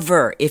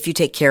forever if you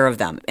take care of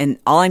them. And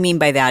all I mean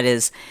by that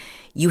is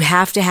you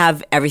have to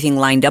have everything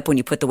lined up when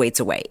you put the weights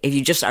away. If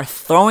you just are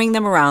throwing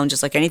them around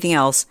just like anything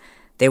else,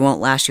 they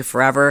won't last you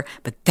forever,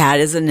 but that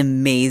is an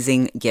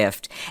amazing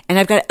gift. And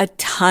I've got a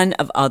ton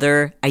of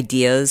other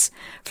ideas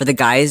for the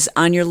guys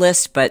on your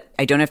list, but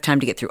I don't have time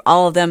to get through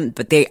all of them,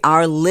 but they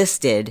are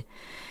listed.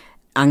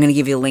 I'm going to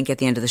give you a link at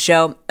the end of the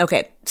show.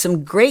 Okay,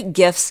 some great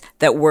gifts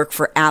that work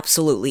for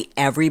absolutely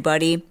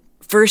everybody.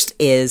 First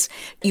is,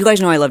 you guys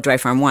know I love Dry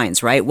Farm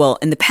wines, right? Well,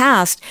 in the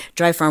past,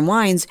 Dry Farm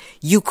wines,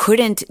 you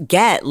couldn't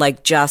get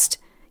like just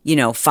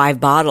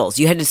 5 bottles.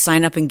 You had to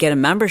sign up and get a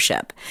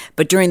membership.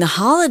 But during the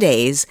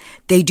holidays,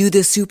 they do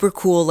this super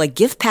cool like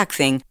gift pack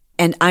thing.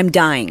 And I'm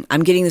dying.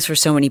 I'm getting this for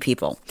so many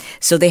people.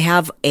 So they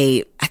have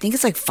I think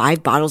it's like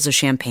 5 bottles of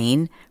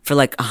champagne for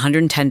like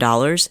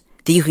 $110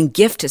 that you can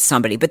gift to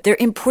somebody, but they're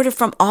imported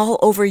from all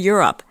over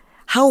Europe.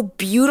 How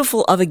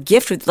beautiful of a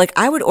gift. Like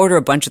I would order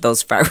a bunch of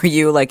those if I were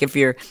you. Like if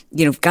you're,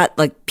 got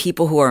like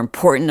people who are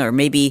important, or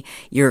maybe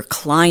your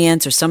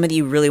clients or somebody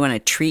you really want to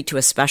treat to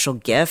a special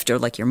gift, or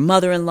like your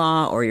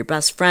mother-in-law or your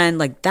best friend,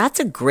 like that's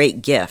a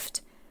great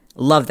gift.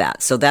 Love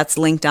that. So that's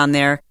linked on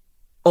there.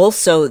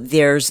 Also,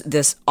 there's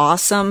this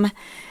awesome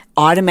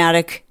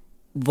automatic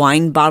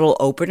wine bottle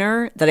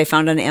opener that I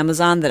found on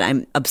Amazon that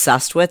I'm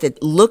obsessed with.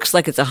 It looks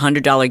like it's a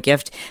 $100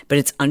 gift, but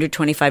it's under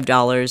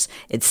 $25.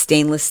 It's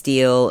stainless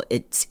steel.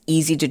 It's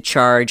easy to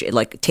charge. It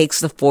like takes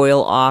the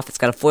foil off. It's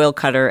got a foil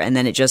cutter, and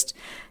then it's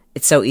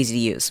so easy to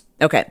use.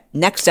 Okay.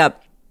 Next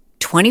up,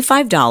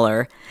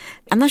 $25.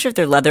 I'm not sure if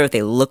they're leather, if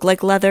they look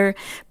like leather,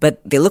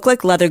 but they look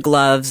like leather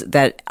gloves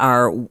that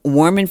are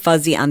warm and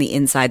fuzzy on the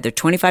inside. They're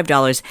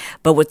 $25.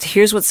 But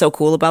here's what's so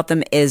cool about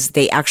them is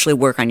they actually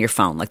work on your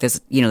phone. Like there's,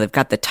 they've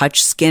got the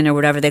touch skin or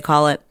whatever they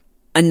call it.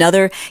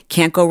 Another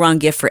can't go wrong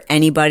gift for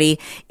anybody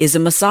is a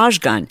massage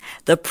gun.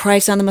 The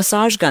price on the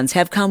massage guns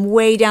have come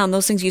way down.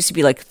 Those things used to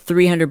be like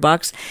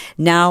 $300.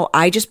 Now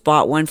I just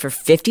bought one for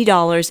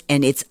 $50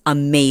 and it's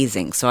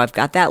amazing. So I've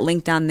got that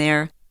linked on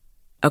there.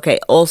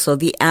 Okay, also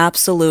the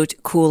absolute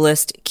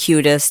coolest,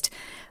 cutest,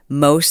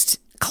 most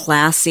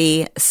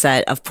classy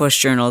set of push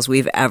journals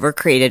we've ever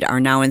created are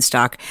now in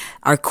stock.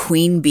 Our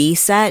Queen Bee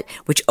set,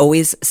 which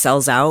always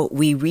sells out,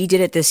 we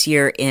redid it this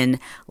year in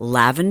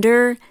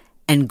lavender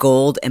and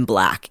gold and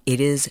black. It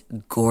is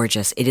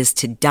gorgeous. It is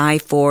to die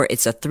for.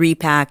 It's a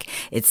 3-pack.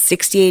 It's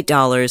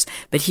 $68.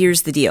 But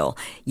here's the deal.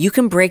 You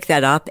can break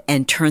that up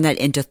and turn that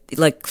into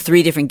like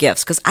 3 different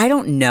gifts. Because I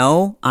don't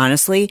know,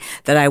 honestly,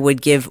 that I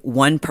would give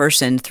one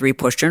person 3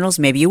 push journals.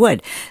 Maybe you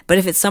would. But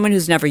if it's someone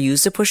who's never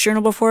used a push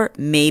journal before,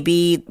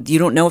 maybe you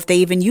don't know if they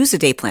even use a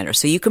day planner.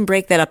 So you can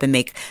break that up and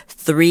make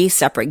 3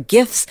 separate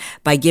gifts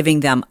by giving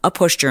them a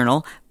push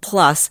journal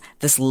plus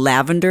this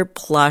lavender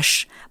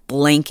plush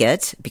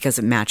blanket, because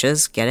it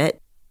matches, get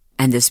it?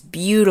 And this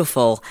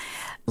beautiful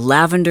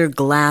lavender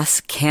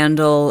glass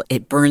candle.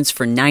 It burns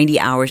for 90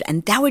 hours,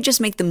 and that would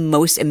just make the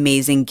most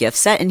amazing gift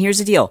set. And here's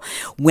the deal.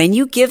 When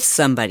you give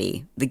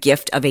somebody the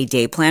gift of a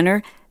day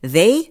planner,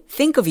 they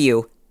think of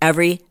you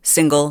every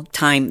single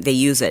time they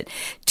use it.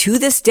 To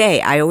this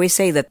day, I always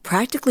say that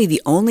practically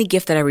the only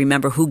gift that I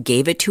remember who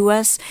gave it to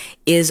us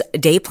is a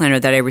day planner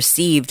that I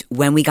received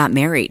when we got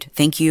married.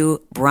 Thank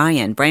you,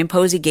 Brian. Brian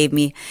Posey gave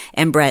me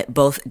and Brett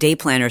both day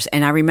planners.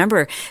 And I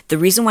remember the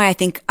reason why I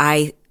think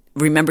I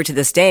remember to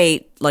this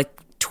day, like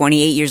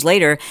 28 years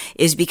later,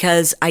 is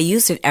because I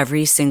used it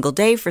every single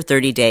day for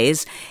 30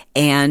 days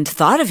and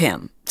thought of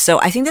him. So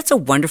I think that's a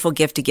wonderful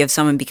gift to give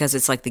someone because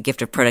it's like the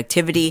gift of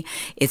productivity.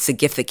 It's the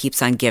gift that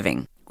keeps on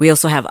giving, We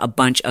also have a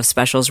bunch of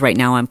specials right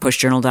now on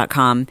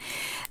pushjournal.com.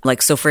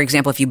 Like, so for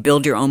example, if you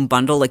build your own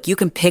bundle, like you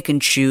can pick and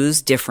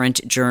choose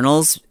different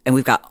journals, and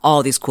we've got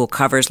all these cool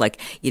covers, like,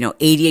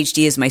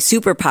 ADHD is my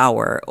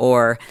superpower,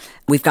 or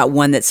we've got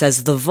one that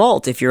says The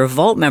Vault. If you're a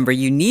Vault member,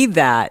 you need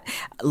that.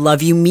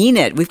 Love You Mean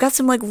It. We've got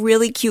some like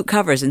really cute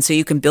covers. And so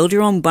you can build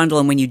your own bundle.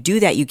 And when you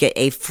do that, you get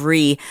a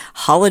free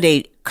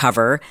holiday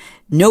cover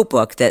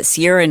notebook that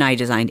Sierra and I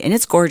designed. And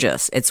it's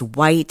gorgeous. It's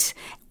white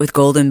with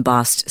gold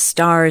embossed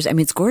stars. I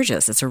mean, it's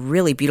gorgeous. It's a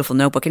really beautiful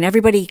notebook, and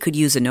everybody could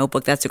use a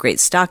notebook. That's a great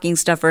stocking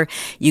stuffer.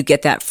 You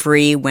get that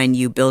free when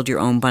you build your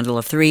own bundle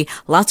of 3.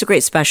 Lots of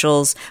great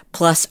specials,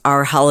 plus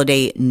our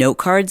holiday note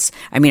cards.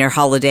 Our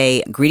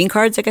holiday greeting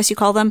cards, I guess you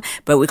call them,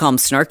 but we call them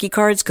snarky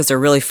cards because they're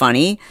really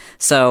funny.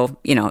 So,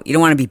 you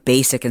don't want to be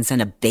basic and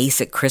send a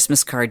basic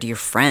Christmas card to your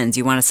friends.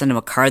 You want to send them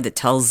a card that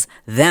tells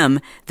them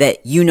that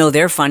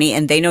they're funny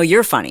and they know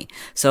you're funny.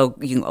 So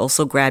you can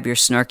also grab your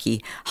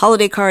snarky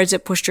holiday cards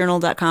at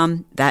pushjournal.com.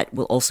 That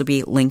will also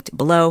be linked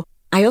below.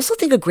 I also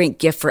think a great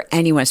gift for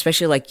anyone,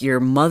 especially like your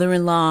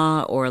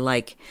mother-in-law or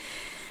like,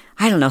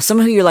 I don't know,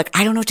 someone who you're like,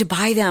 I don't know what to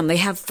buy them. They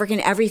have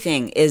freaking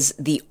everything, is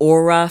the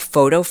Aura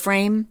photo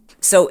frame.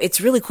 So it's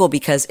really cool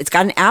because it's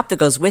got an app that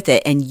goes with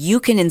it, and you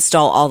can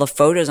install all the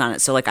photos on it.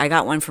 So like I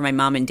got one for my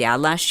mom and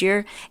dad last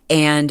year,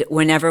 and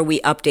whenever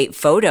we update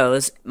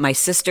photos, my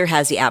sister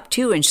has the app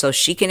too, and so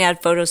she can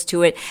add photos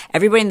to it.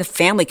 Everybody in the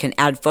family can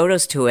add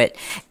photos to it,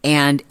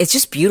 and it's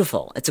just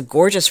beautiful. It's a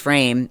gorgeous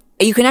frame.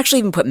 You can actually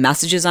even put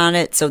messages on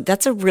it. So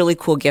that's a really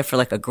cool gift for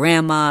like a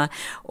grandma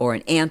or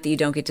an aunt that you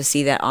don't get to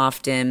see that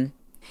often.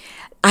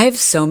 I have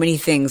so many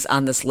things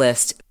on this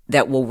list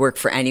that will work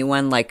for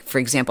anyone. Like, for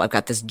example, I've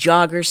got this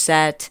jogger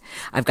set.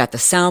 I've got the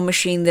sound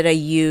machine that I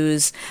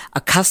use, a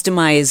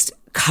customized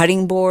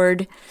cutting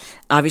board,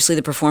 obviously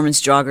the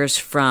performance joggers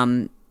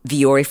from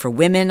Vuori for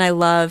women I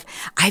love.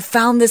 I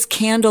found this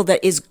candle that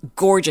is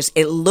gorgeous.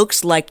 It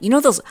looks like,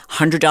 those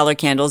 $100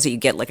 candles that you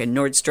get like a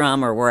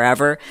Nordstrom or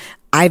wherever.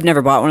 I've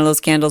never bought one of those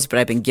candles, but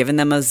I've been given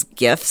them as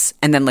gifts,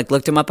 and then like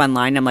looked them up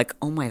online. And I'm like,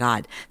 oh my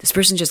God, this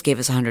person just gave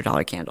us a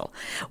 $100 candle.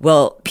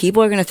 Well,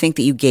 people are going to think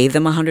that you gave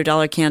them a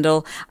 $100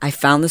 candle. I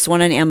found this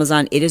one on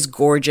Amazon. It is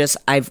gorgeous.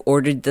 I've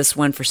ordered this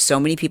one for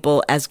so many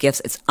people as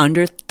gifts. It's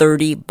under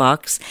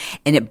 $30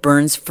 and it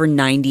burns for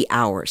 90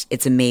 hours.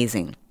 It's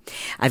amazing.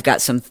 I've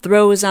got some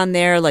throws on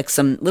there, like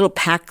some little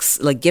packs,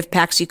 like gift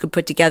packs you could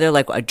put together,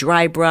 like a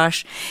dry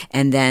brush,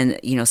 and then,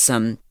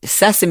 some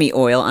sesame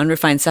oil,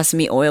 unrefined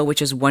sesame oil,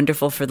 which is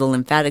wonderful for the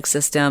lymphatic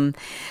system,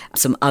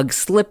 some UGG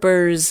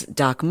slippers,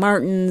 Doc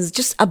Martens,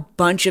 just a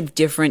bunch of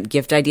different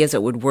gift ideas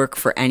that would work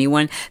for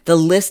anyone. The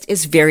list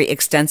is very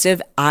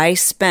extensive. I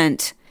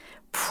spent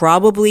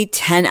probably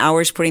 10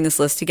 hours putting this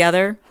list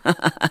together.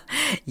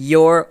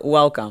 You're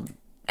welcome.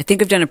 I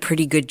think I've done a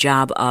pretty good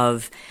job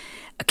of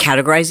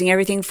categorizing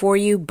everything for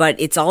you, but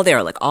it's all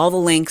there, like all the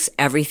links,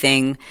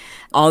 everything.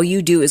 All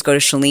you do is go to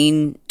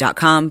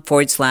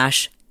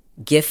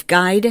Chalene.com/gift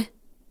guide.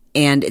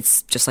 And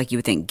it's just like you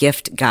would think,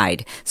 gift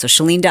guide. So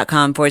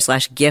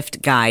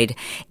Chalene.com/gift guide.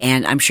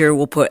 And I'm sure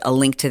we'll put a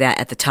link to that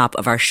at the top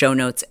of our show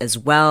notes as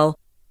well.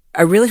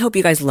 I really hope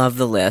you guys love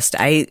the list.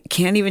 I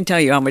can't even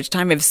tell you how much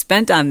time I've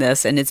spent on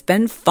this, and it's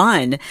been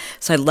fun.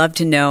 So I'd love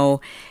to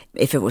know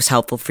if it was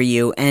helpful for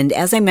you. And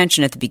as I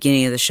mentioned at the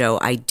beginning of the show,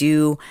 I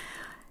do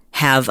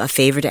have a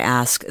favor to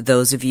ask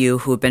those of you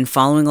who have been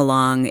following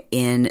along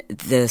in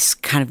this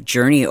kind of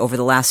journey over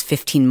the last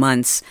 15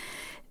 months,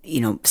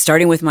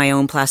 starting with my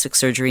own plastic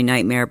surgery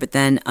nightmare, but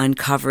then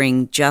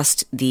uncovering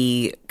just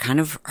the kind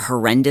of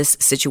horrendous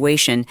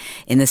situation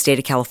in the state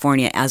of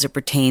California as it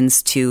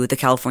pertains to the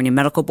California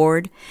Medical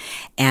Board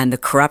and the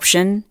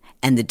corruption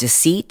and the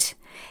deceit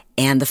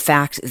and the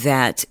fact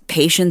that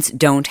patients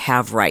don't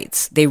have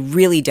rights. They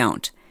really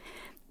don't.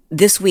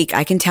 This week,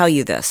 I can tell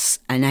you this,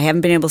 and I haven't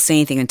been able to say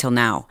anything until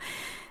now,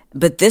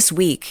 but this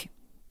week,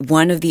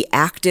 one of the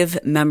active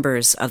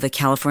members of the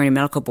California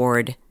Medical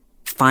Board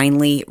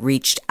finally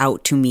reached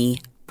out to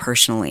me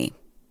personally.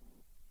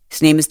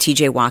 His name is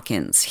TJ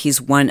Watkins. He's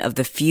one of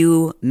the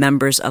few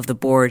members of the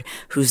board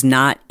who's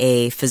not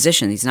a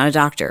physician. He's not a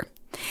doctor.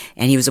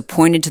 And he was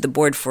appointed to the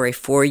board for a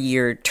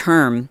 4-year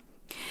term.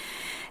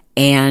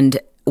 And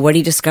what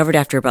he discovered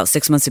after about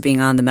 6 months of being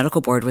on the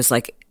medical board was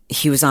like,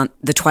 he was on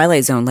the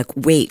twilight zone, like,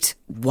 wait,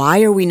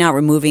 why are we not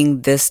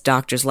removing this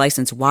doctor's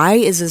license? Why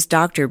is this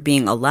doctor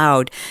being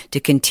allowed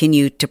to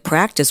continue to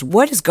practice?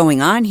 What is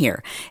going on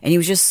here? And he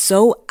was just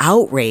so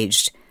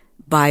outraged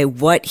by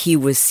what he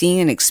was seeing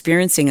and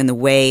experiencing in the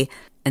way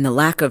and the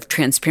lack of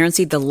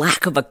transparency, the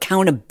lack of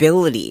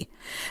accountability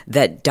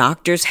that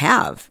doctors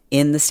have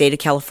in the state of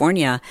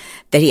California,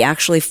 that he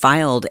actually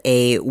filed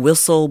a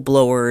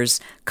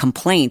whistleblower's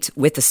complaint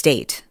with the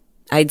state.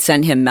 I'd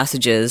sent him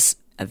messages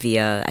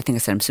via, I think I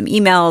sent him some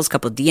emails, a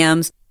couple of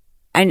DMs.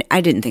 And I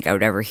didn't think I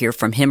would ever hear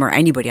from him or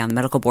anybody on the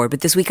medical board,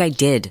 but this week I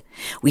did.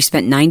 We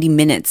spent 90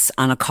 minutes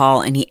on a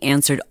call and he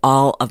answered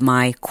all of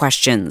my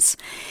questions.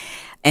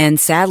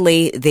 And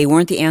sadly, they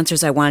weren't the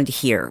answers I wanted to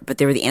hear, but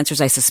they were the answers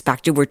I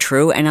suspected were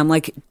true. And I'm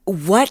like,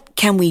 what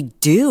can we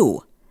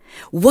do?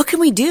 What can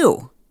we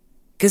do?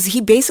 Because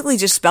he basically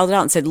just spelled it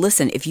out and said,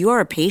 listen, if you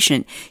are a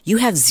patient, you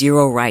have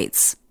zero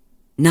rights.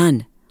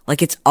 None.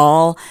 Like, it's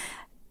all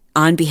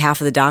on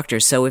behalf of the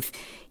doctor. So if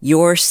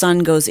your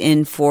son goes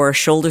in for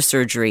shoulder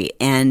surgery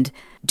and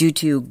due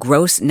to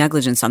gross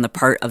negligence on the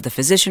part of the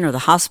physician or the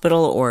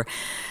hospital or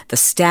the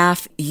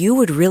staff, you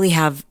would really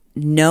have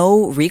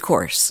no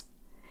recourse.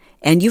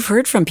 And you've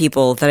heard from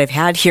people that I've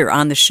had here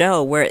on the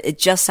show where it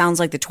just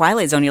sounds like the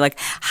Twilight Zone. You're like,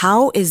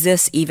 how is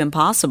this even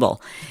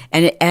possible?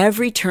 And at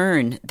every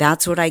turn,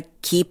 that's what I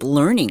keep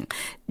learning,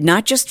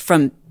 not just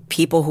from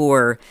people who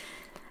are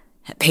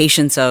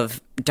patients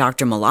of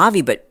Dr.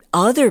 Malavi, but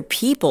other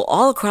people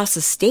all across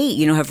the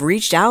state, have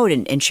reached out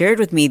and shared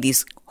with me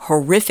these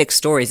horrific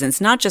stories. And it's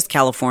not just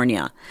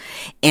California.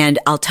 And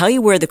I'll tell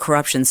you where the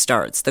corruption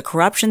starts. The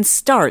corruption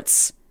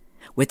starts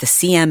with the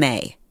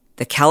CMA,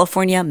 the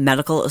California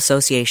Medical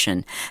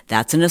Association.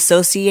 That's an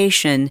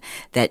association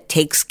that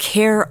takes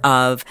care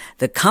of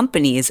the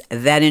companies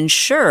that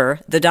insure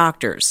the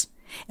doctors.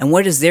 And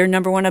what is their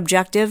number one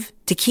objective?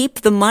 To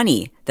keep the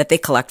money that they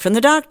collect from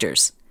the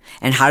doctors.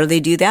 And how do they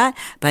do that?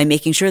 By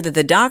making sure that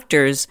the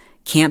doctors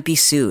can't be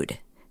sued.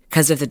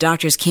 Because if the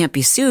doctors can't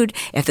be sued,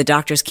 if the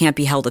doctors can't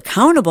be held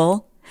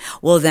accountable,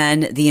 well,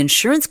 then the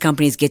insurance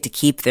companies get to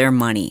keep their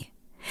money.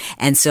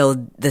 And so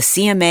the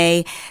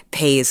CMA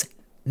pays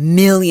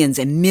millions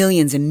and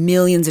millions and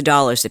millions of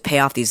dollars to pay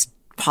off these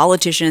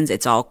politicians.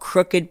 It's all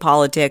crooked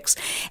politics.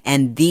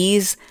 And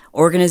these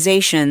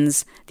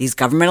organizations, these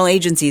governmental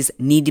agencies,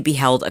 need to be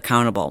held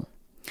accountable.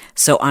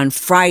 So on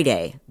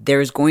Friday,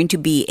 there's going to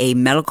be a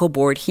medical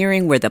board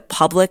hearing where the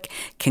public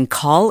can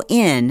call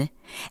in,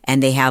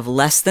 and they have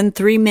less than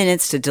 3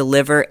 minutes to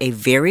deliver a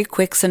very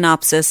quick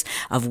synopsis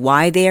of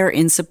why they are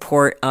in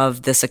support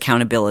of this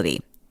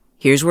accountability.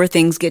 Here's where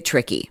things get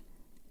tricky.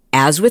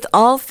 As with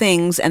all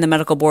things and the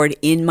medical board,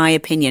 in my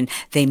opinion,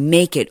 they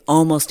make it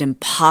almost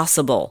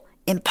impossible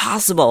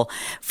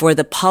for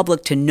the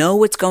public to know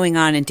what's going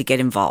on and to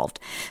get involved.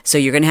 So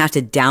you're going to have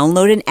to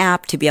download an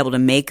app to be able to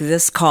make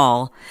this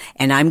call.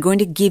 And I'm going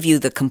to give you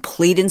the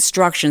complete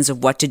instructions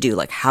of what to do,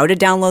 like how to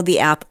download the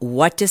app,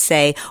 what to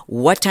say,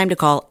 what time to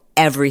call,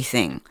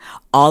 everything.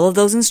 All of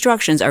those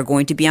instructions are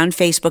going to be on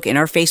Facebook in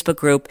our Facebook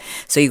group.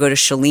 So you go to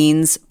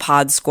Shalene's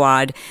Pod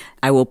Squad.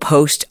 I will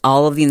post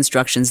all of the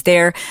instructions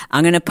there.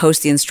 I'm going to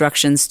post the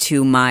instructions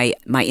to my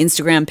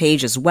Instagram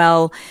page as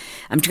well.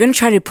 I'm going to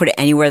try to put it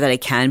anywhere that I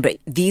can, but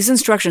these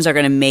instructions are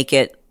going to make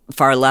it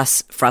far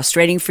less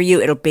frustrating for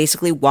you. It'll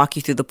basically walk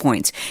you through the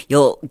points.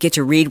 You'll get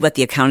to read what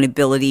the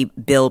accountability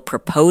bill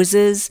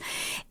proposes,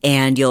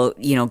 and you'll,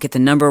 get the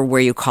number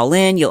where you call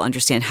in. You'll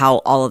understand how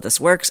all of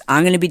this works.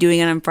 I'm going to be doing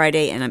it on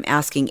Friday, and I'm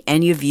asking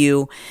any of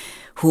you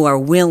who are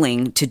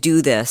willing to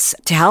do this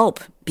to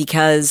help,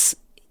 because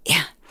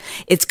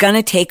it's going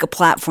to take a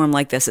platform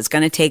like this. It's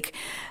going to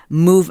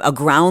move a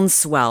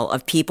groundswell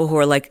of people who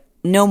are like,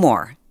 no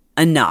more,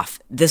 enough.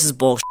 This is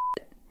bullshit.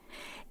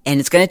 And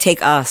it's going to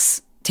take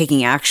us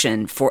taking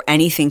action for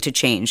anything to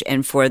change.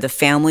 And for the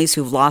families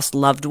who've lost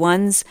loved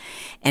ones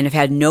and have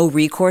had no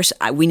recourse,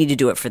 we need to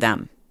do it for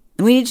them.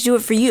 And we need to do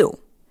it for you.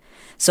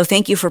 So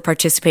thank you for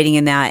participating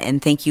in that.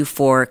 And thank you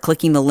for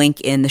clicking the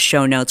link in the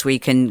show notes where you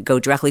can go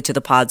directly to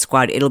the Pod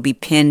Squad. It'll be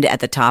pinned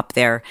at the top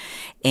there.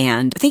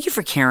 And thank you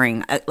for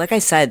caring. Like I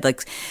said,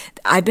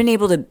 I've been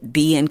able to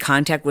be in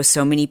contact with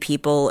so many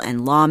people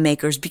and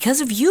lawmakers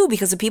because of you,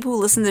 because of people who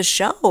listen to the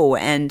show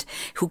and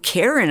who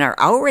care and are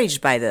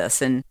outraged by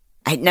this. And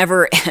I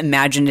never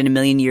imagined in a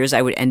million years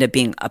I would end up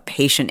being a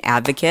patient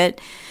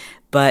advocate.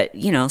 But,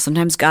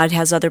 sometimes God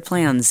has other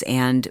plans.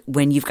 And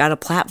when you've got a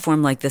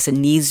platform like this, it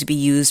needs to be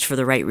used for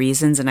the right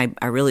reasons. And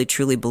I really,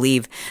 truly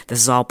believe this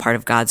is all part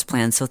of God's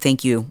plan. So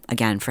thank you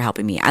again for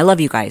helping me. I love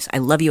you guys. I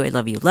love you. I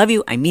love you. Love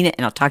you. I mean it.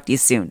 And I'll talk to you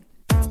soon.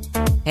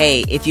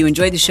 Hey, if you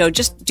enjoyed the show,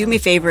 just do me a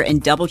favor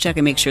and double check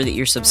and make sure that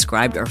you're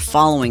subscribed or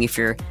following if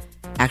you're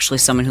actually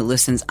someone who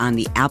listens on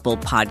the Apple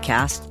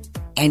podcast.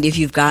 And if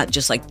you've got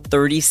just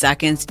 30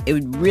 seconds, it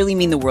would really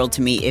mean the world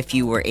to me if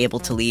you were able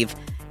to leave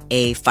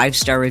a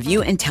 5-star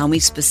review and tell me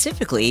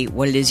specifically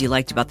what it is you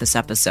liked about this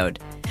episode.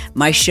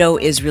 My show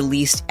is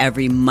released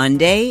every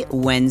Monday,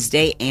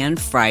 Wednesday, and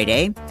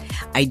Friday.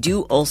 I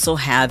do also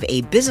have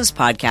a business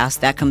podcast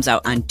that comes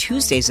out on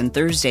Tuesdays and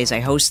Thursdays. I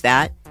host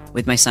that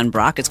with my son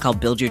Brock. It's called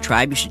Build Your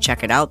Tribe. You should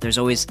check it out. There's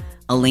always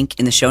a link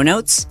in the show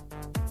notes.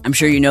 I'm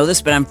sure you know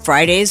this, but on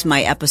Fridays,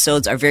 my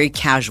episodes are very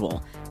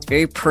casual. It's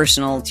very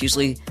personal. It's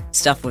usually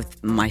stuff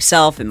with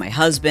myself and my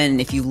husband.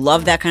 If you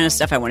love that kind of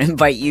stuff, I want to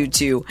invite you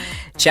to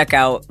check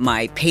out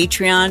my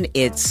Patreon.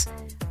 It's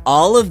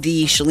all of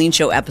the Chalene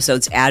Show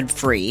episodes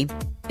ad-free.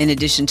 In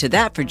addition to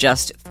that, for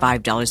just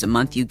 $5 a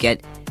month, you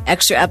get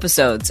extra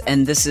episodes.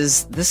 And this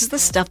is the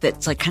stuff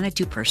that's kind of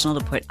too personal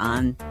to put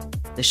on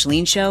the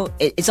Chalene Show.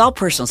 It's all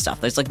personal stuff.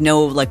 There's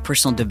no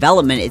personal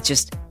development. It's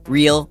just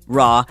real,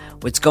 raw,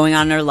 what's going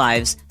on in our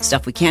lives,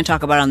 stuff we can't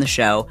talk about on the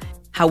show.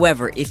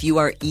 However, if you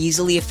are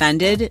easily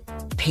offended,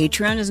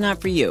 Patreon is not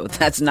for you.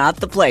 That's not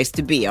the place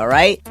to be, all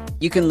right?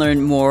 You can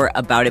learn more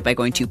about it by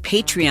going to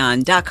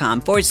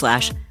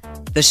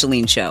patreon.com/The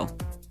Chalene Show.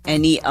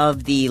 Any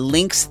of the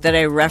links that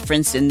I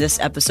referenced in this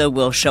episode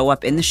will show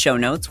up in the show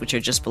notes, which are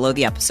just below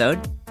the episode.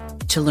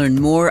 To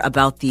learn more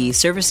about the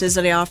services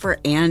that I offer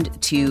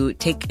and to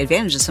take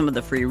advantage of some of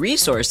the free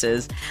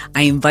resources,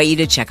 I invite you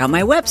to check out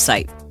my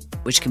website,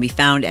 which can be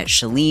found at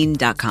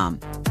Chalene.com.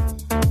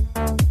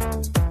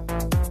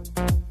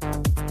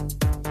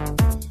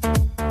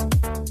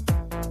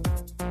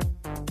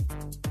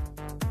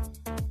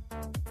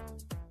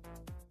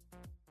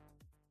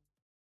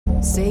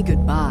 Say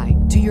goodbye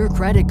to your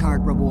credit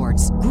card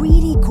rewards.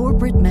 Greedy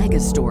corporate mega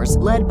stores,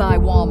 led by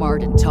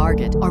Walmart and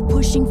Target, are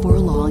pushing for a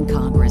law in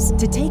Congress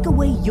to take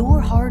away your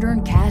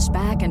hard-earned cash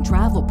back and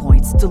travel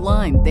points to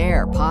line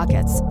their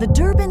pockets. The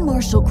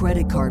Durbin-Marshall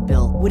credit card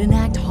bill would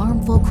enact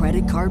harmful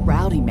credit card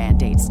routing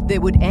mandates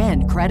that would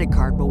end credit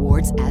card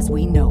rewards as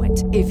we know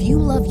it. If you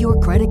love your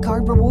credit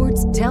card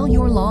rewards, tell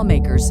your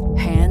lawmakers,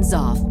 hands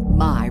off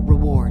my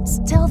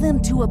rewards. Tell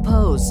them to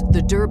oppose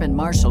the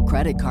Durbin-Marshall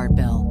credit card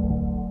bill.